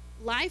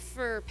 life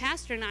for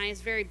Pastor and I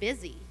is very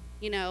busy.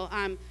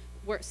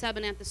 We're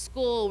subbing at the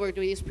school, we're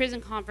doing these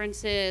prison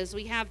conferences,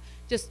 we have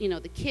just,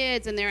 the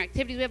kids and their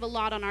activities, we have a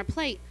lot on our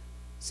plate.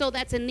 So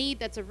that's a need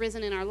that's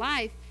arisen in our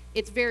life.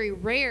 It's very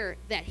rare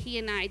that he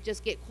and I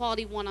just get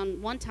quality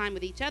one-on-one time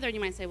with each other. And you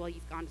might say, well,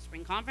 you've gone to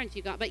spring conference,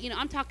 but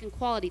I'm talking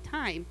quality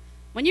time.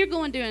 When you're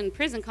going to a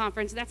prison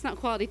conference, that's not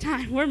quality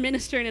time. We're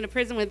ministering in a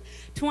prison with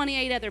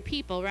 28 other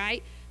people,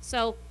 right?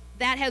 So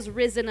that has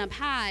risen up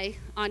high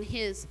on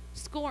his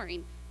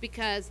scoring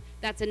because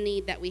that's a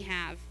need that we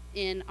have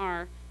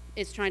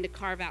is trying to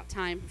carve out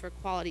time for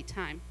quality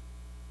time.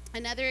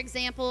 Another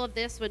example of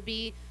this would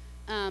be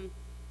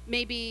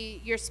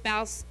maybe your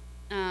spouse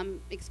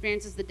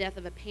experiences the death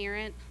of a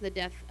parent, the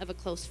death of a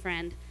close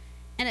friend.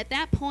 And at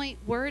that point,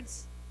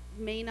 words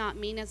may not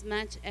mean as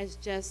much as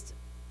just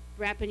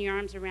wrapping your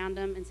arms around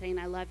them and saying,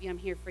 I love you, I'm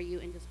here for you,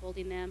 and just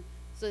holding them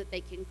so that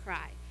they can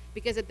cry.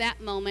 Because at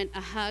that moment,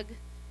 a hug,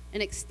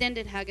 an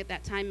extended hug at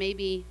that time may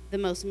be the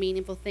most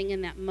meaningful thing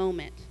in that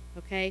moment,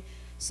 okay?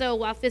 So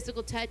while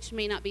physical touch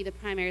may not be the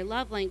primary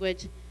love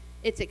language,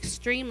 it's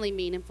extremely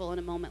meaningful in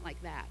a moment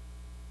like that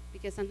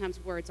because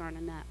sometimes words aren't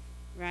enough,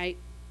 right?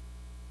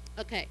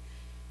 Okay,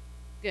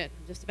 good.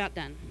 I'm just about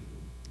done.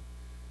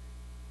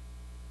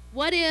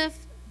 What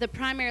if the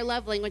primary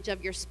love language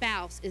of your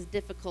spouse is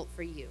difficult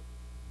for you?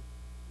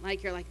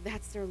 Like you're like,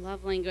 that's their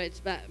love language.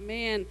 But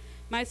man,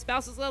 my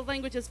spouse's love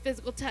language is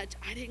physical touch.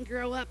 I didn't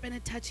grow up in a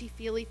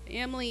touchy-feely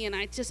family, and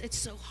it's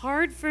so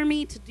hard for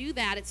me to do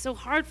that. It's so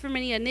hard for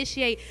me to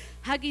initiate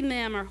hugging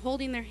them or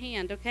holding their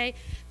hand, okay?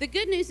 The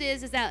good news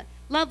is that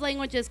love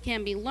languages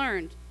can be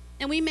learned.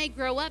 And we may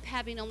grow up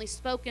having only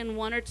spoken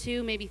 1 or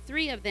 2, maybe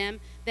 3 of them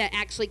that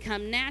actually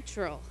come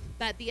natural,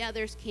 but the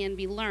others can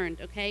be learned,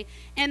 okay?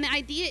 And the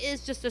idea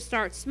is just to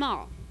start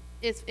small.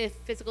 If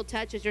physical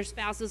touch is your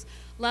spouse's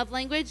love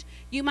language,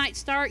 you might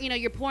start,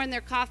 you're pouring their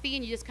coffee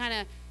and you just kind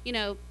of,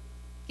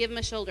 give them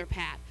a shoulder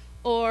pat.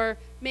 Or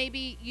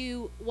maybe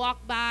you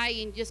walk by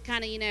and just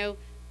kind of,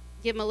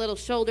 give them a little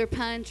shoulder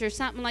punch or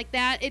something like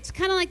that. It's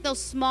kind of like those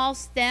small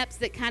steps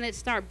that kind of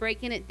start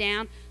breaking it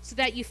down so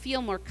that you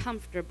feel more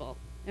comfortable,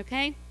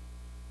 okay?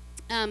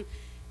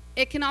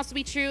 It can also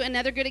be true,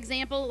 another good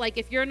example, like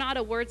if you're not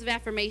a words of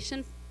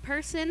affirmation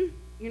person,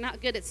 you're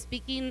not good at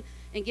speaking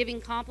and giving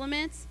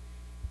compliments,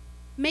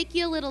 make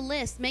you a little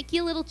list, make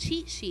you a little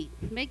cheat sheet,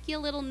 make you a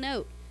little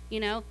note,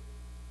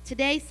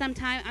 Today,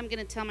 sometime, I'm going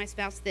to tell my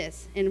spouse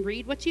this, and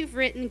read what you've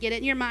written, get it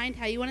in your mind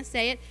how you want to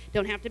say it.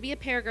 Don't have to be a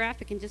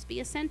paragraph. It can just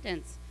be a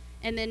sentence.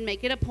 And then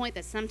make it a point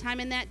that sometime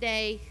in that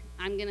day,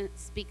 I'm going to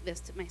speak this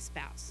to my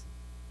spouse.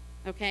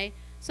 Okay?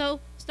 So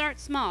start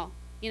small.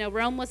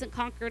 Rome wasn't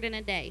conquered in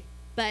a day,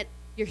 but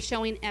you're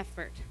showing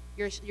effort.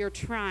 You're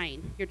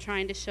trying. You're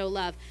trying to show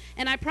love.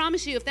 And I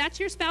promise you, if that's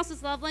your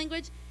spouse's love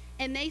language,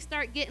 and they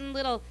start getting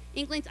little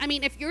inklings,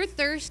 if you're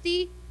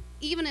thirsty,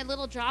 even a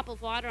little drop of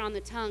water on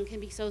the tongue can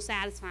be so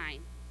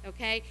satisfying,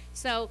 okay?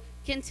 So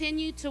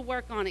continue to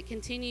work on it.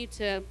 Continue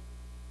to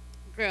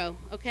grow,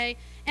 okay?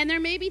 And there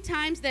may be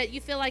times that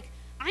you feel like,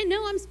 I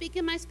know I'm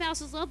speaking my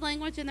spouse's love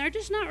language and they're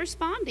just not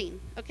responding,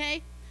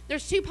 okay?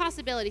 There's 2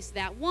 possibilities to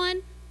that.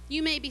 One,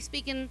 you may be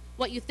speaking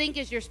what you think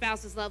is your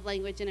spouse's love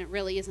language and it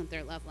really isn't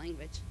their love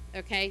language,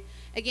 okay?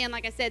 Again,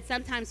 like I said,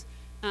 sometimes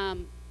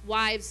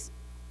wives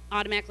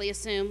automatically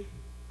assume,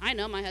 I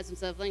know my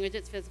husband's love language,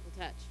 it's physical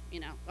touch,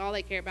 all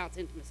they care about is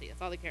intimacy,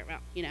 that's all they care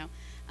about,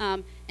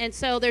 and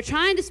so they're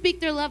trying to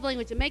speak their love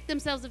language and make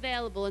themselves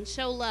available and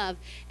show love,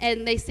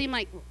 and they seem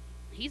like, well,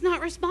 he's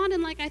not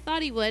responding like I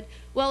thought he would.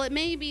 Well, it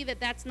may be that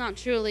that's not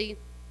truly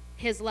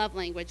his love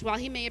language. While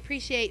he may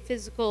appreciate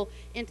physical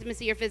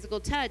intimacy or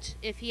physical touch,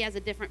 if he has a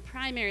different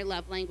primary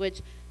love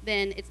language,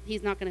 then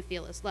he's not going to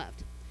feel as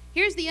loved.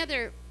 Here's the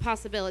other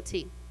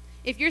possibility.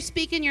 If you're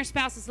speaking your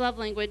spouse's love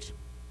language,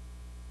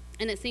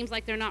 and it seems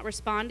like they're not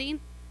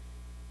responding,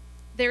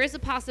 there is a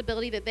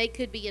possibility that they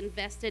could be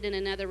invested in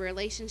another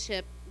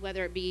relationship,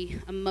 whether it be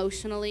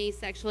emotionally,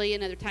 sexually,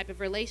 another type of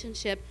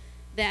relationship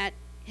that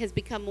has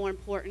become more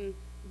important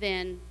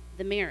than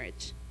the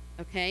marriage,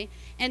 okay?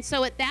 And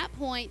so at that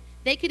point,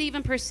 they could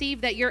even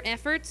perceive that your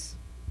efforts,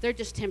 they're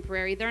just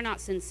temporary, they're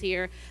not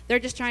sincere, they're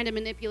just trying to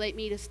manipulate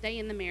me to stay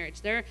in the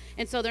marriage.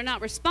 And so they're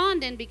not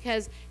responding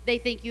because they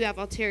think you have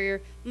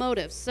ulterior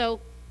motives.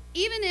 So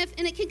even if,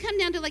 and it can come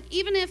down to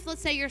even if,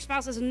 let's say your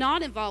spouse is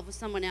not involved with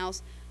someone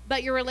else,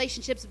 but your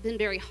relationships have been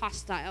very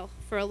hostile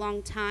for a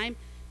long time,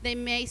 they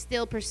may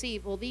still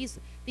perceive, well, these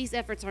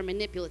efforts are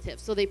manipulative,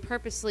 so they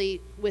purposely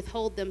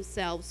withhold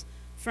themselves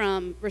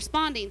from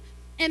responding.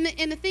 And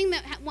the thing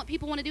that what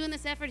people want to do in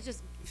this effort is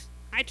just,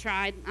 I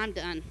tried, I'm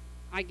done,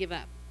 I give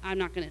up, I'm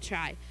not going to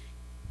try.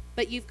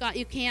 But you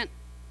can't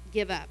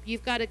give up.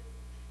 You've got to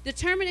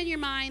determine in your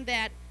mind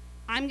that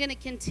I'm going to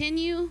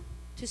continue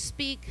to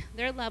speak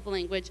their love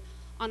language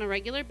on a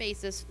regular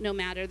basis, no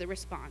matter the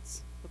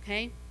response,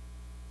 okay?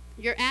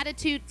 Your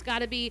attitude's got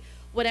to be,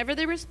 whatever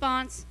the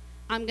response,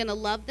 I'm going to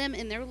love them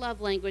in their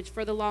love language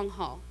for the long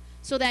haul.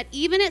 So that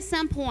even at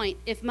some point,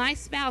 if my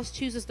spouse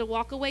chooses to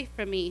walk away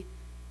from me,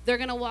 they're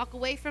going to walk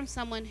away from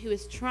someone who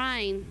is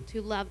trying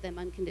to love them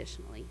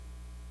unconditionally,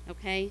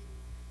 okay?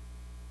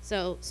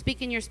 So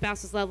speaking your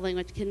spouse's love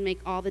language can make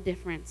all the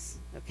difference,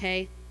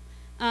 okay?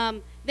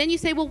 Then you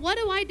say, well, what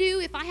do I do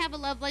if I have a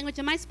love language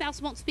and my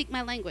spouse won't speak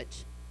my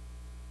language?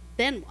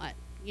 Then what,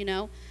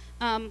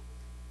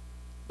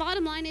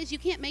 Bottom line is, you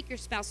can't make your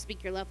spouse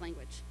speak your love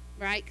language,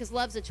 right? Because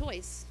love's a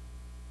choice.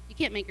 You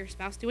can't make your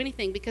spouse do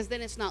anything because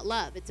then it's not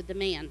love, it's a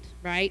demand,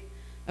 right?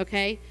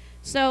 Okay?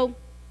 So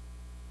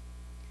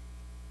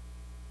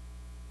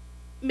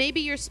maybe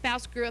your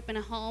spouse grew up in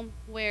a home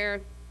where,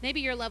 maybe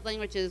your love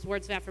language is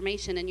words of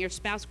affirmation, and your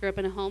spouse grew up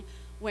in a home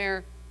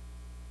where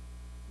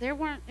there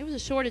was a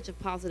shortage of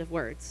positive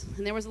words,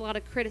 and there was a lot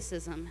of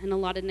criticism and a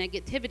lot of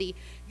negativity.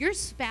 Your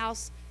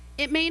spouse,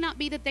 it may not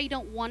be that they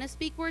don't want to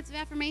speak words of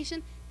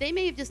affirmation. They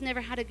may have just never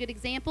had a good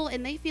example,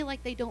 and they feel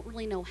like they don't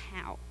really know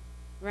how,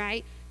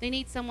 right? They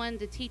need someone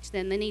to teach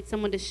them. They need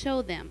someone to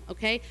show them,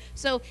 okay?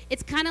 So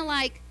it's kind of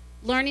like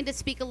learning to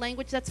speak a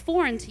language that's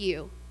foreign to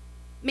you.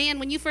 Man,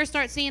 when you first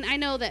start seeing, I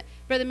know that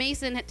Brother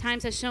Mason at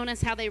times has shown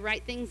us how they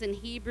write things in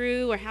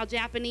Hebrew or how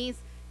Japanese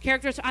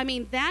characters,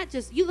 that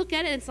just, you look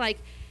at it and it's like,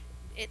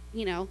 it's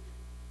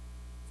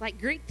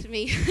like Greek to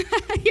me.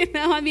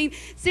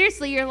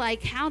 Seriously, you're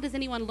like, how does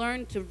anyone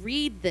learn to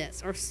read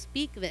this or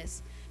speak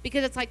this?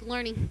 Because it's like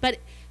learning. But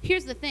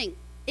here's the thing.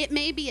 It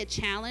may be a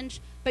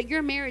challenge, but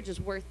your marriage is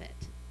worth it.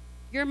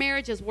 Your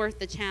marriage is worth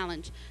the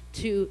challenge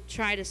to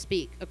try to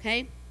speak,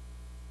 okay?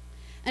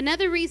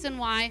 Another reason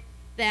why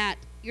that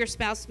your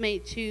spouse may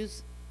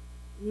choose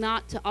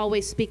not to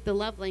always speak the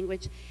love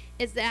language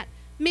is that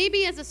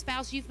maybe as a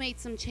spouse you've made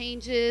some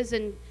changes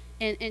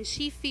and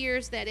she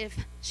fears that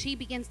if she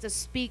begins to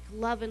speak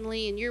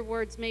lovingly in your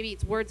words, maybe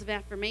it's words of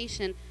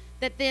affirmation,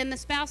 that then the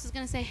spouse is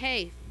going to say,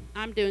 hey,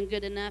 I'm doing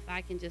good enough,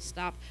 I can just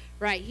stop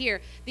right here.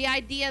 The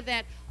idea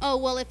that, oh,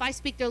 well, if I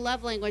speak their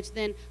love language,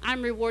 then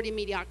I'm rewarding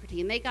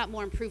mediocrity, and they got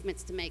more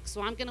improvements to make,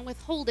 so I'm going to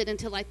withhold it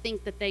until I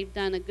think that they've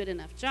done a good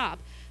enough job.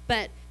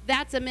 But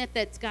that's a myth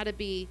that's got to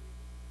be,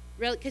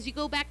 because you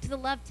go back to the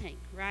love tank,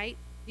 right?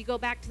 You go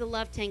back to the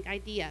love tank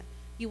idea.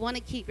 You want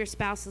to keep your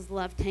spouse's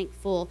love tank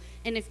full,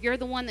 and if you're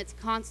the one that's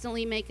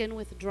constantly making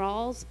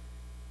withdrawals,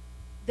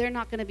 they're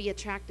not going to be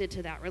attracted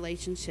to that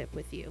relationship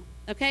with you,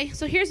 okay?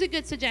 So here's a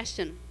good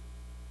suggestion.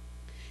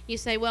 You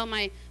say, well,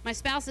 my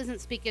spouse isn't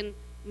speaking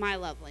my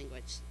love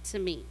language to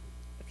me,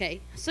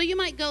 okay? So you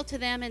might go to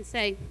them and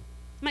say,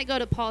 might go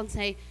to Paul and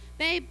say,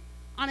 babe,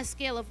 on a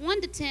scale of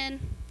 1 to 10,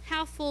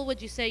 how full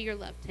would you say your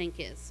love tank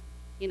is?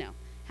 You know,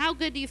 how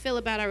good do you feel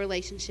about our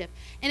relationship?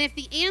 And if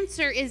the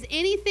answer is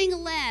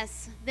anything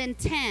less than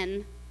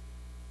 10,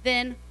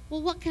 then,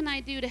 well, what can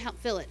I do to help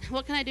fill it?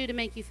 What can I do to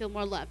make you feel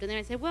more loved? And then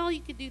I say, well,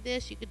 you could do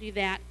this, you could do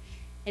that.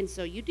 And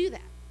so you do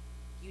that.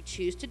 You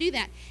choose to do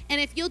that. And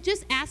if you'll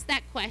just ask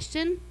that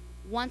question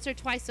once or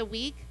twice a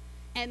week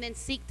and then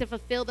seek to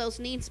fulfill those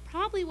needs,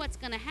 probably what's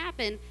going to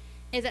happen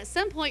is at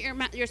some point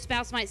your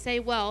spouse might say,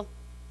 well,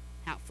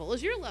 how full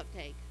is your love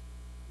tank?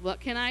 What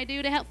can I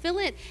do to help fill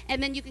it?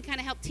 And then you can kind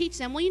of help teach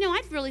them, well, you know,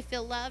 I'd really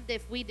feel loved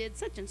if we did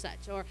such and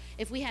such, or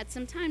if we had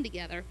some time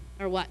together,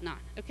 or whatnot,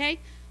 okay?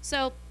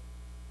 So,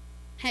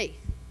 hey,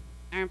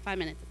 I'm 5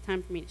 minutes. It's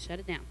time for me to shut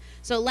it down.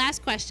 So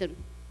last question.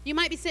 You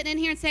might be sitting in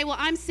here and say, well,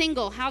 I'm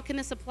single. How can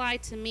this apply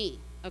to me,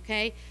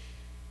 okay?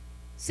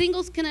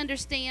 Singles can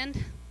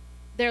understand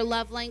their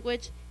love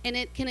language, and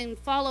it can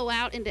follow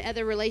out into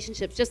other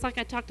relationships. Just like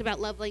I talked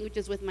about love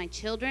languages with my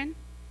children,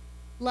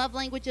 love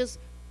languages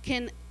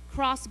can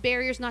cross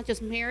barriers, not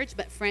just marriage,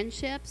 but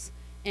friendships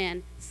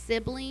and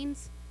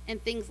siblings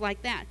and things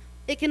like that.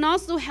 It can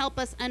also help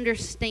us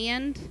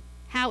understand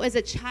how, as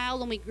a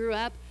child, when we grew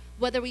up,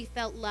 whether we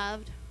felt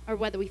loved or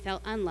whether we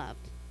felt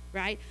unloved,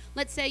 right?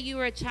 Let's say you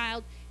were a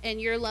child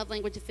and your love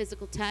language is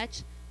physical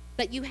touch,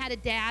 but you had a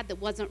dad that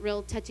wasn't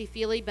real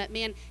touchy-feely, but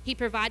man, he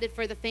provided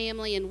for the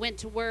family and went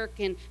to work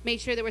and made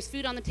sure there was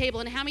food on the table.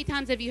 And how many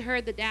times have you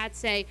heard the dad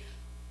say,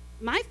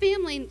 my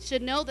family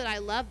should know that I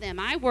love them.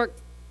 I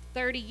worked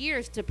 30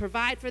 years to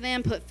provide for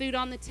them, put food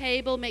on the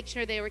table, make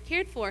sure they were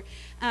cared for.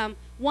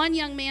 One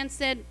young man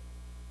said,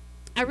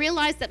 I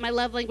realized that my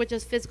love language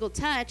is physical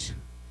touch,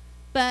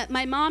 but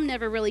my mom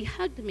never really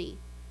hugged me.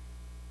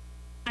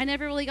 I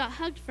never really got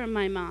hugged from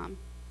my mom.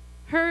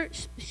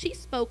 She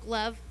spoke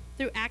love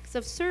through acts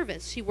of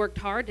service. She worked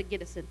hard to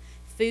get us in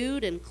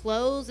food and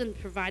clothes and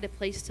provide a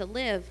place to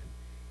live.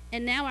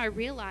 And now I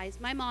realize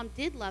my mom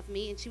did love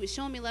me, and she was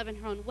showing me love in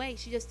her own way.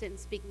 She just didn't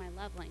speak my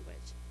love language.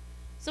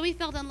 So he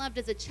felt unloved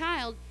as a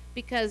child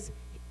because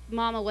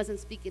Mama wasn't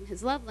speaking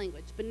his love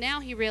language. But now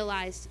he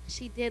realized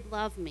she did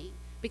love me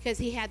because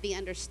he had the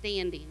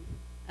understanding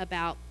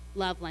about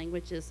love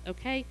languages,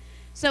 okay?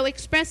 So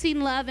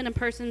expressing love in a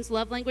person's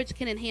love language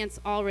can enhance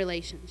all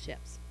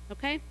relationships,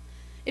 okay?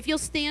 If you'll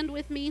stand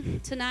with me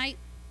tonight.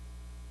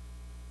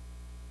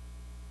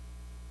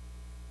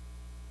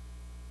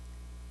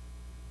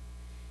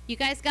 You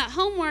guys got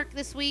homework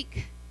this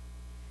week.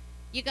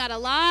 You got a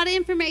lot of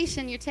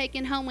information you're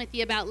taking home with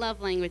you about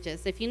love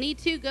languages. If you need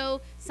to,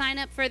 go sign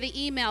up for the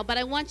email. But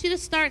I want you to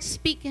start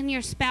speaking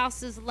your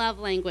spouse's love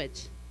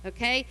language,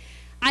 okay?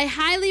 I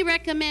highly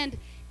recommend,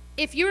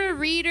 if you're a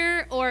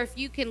reader or if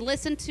you can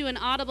listen to an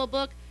Audible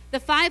book, The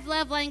 5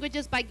 Love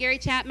Languages by Gary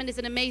Chapman is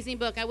an amazing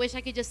book. I wish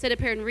I could just sit up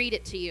here and read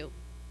it to you.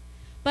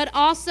 But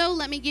also,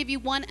 let me give you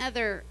one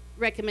other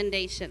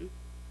recommendation.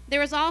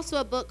 There is also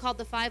a book called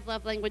The 5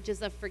 Love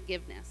Languages of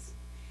Forgiveness.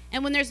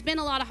 And when there's been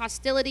a lot of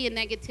hostility and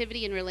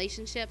negativity in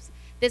relationships,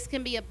 this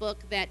can be a book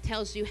that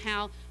tells you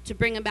how to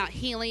bring about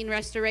healing,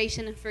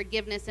 restoration, and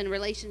forgiveness in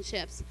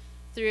relationships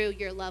through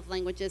your love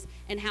languages,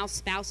 and how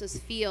spouses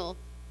feel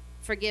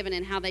forgiven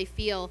and how they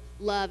feel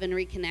love and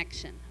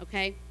reconnection,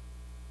 okay?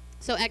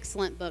 So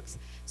excellent books.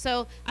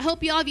 So I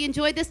hope you all, if you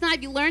enjoyed this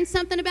night, you learned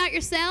something about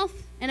yourself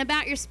and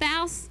about your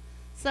spouse.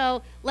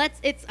 So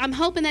I'm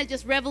hoping that it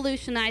just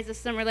revolutionizes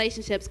some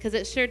relationships, because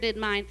it sure did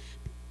mine.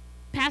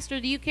 Pastor,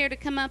 do you care to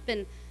come up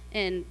and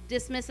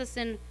dismiss us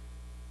in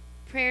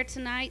prayer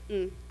tonight?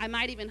 And I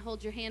might even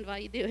hold your hand while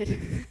you do it.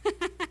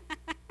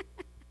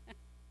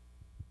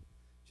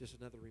 Just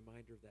another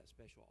reminder of that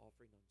special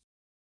offering.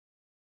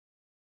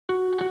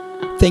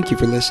 Thank you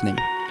for listening.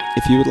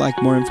 If you would like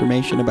more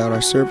information about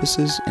our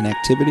services and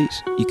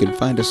activities, you can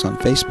find us on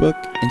Facebook,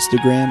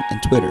 Instagram,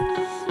 and Twitter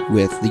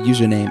with the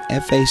username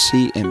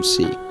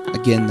FACMC.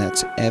 Again,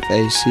 that's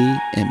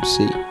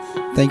FACMC.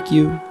 Thank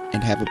you,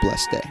 and have a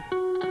blessed day.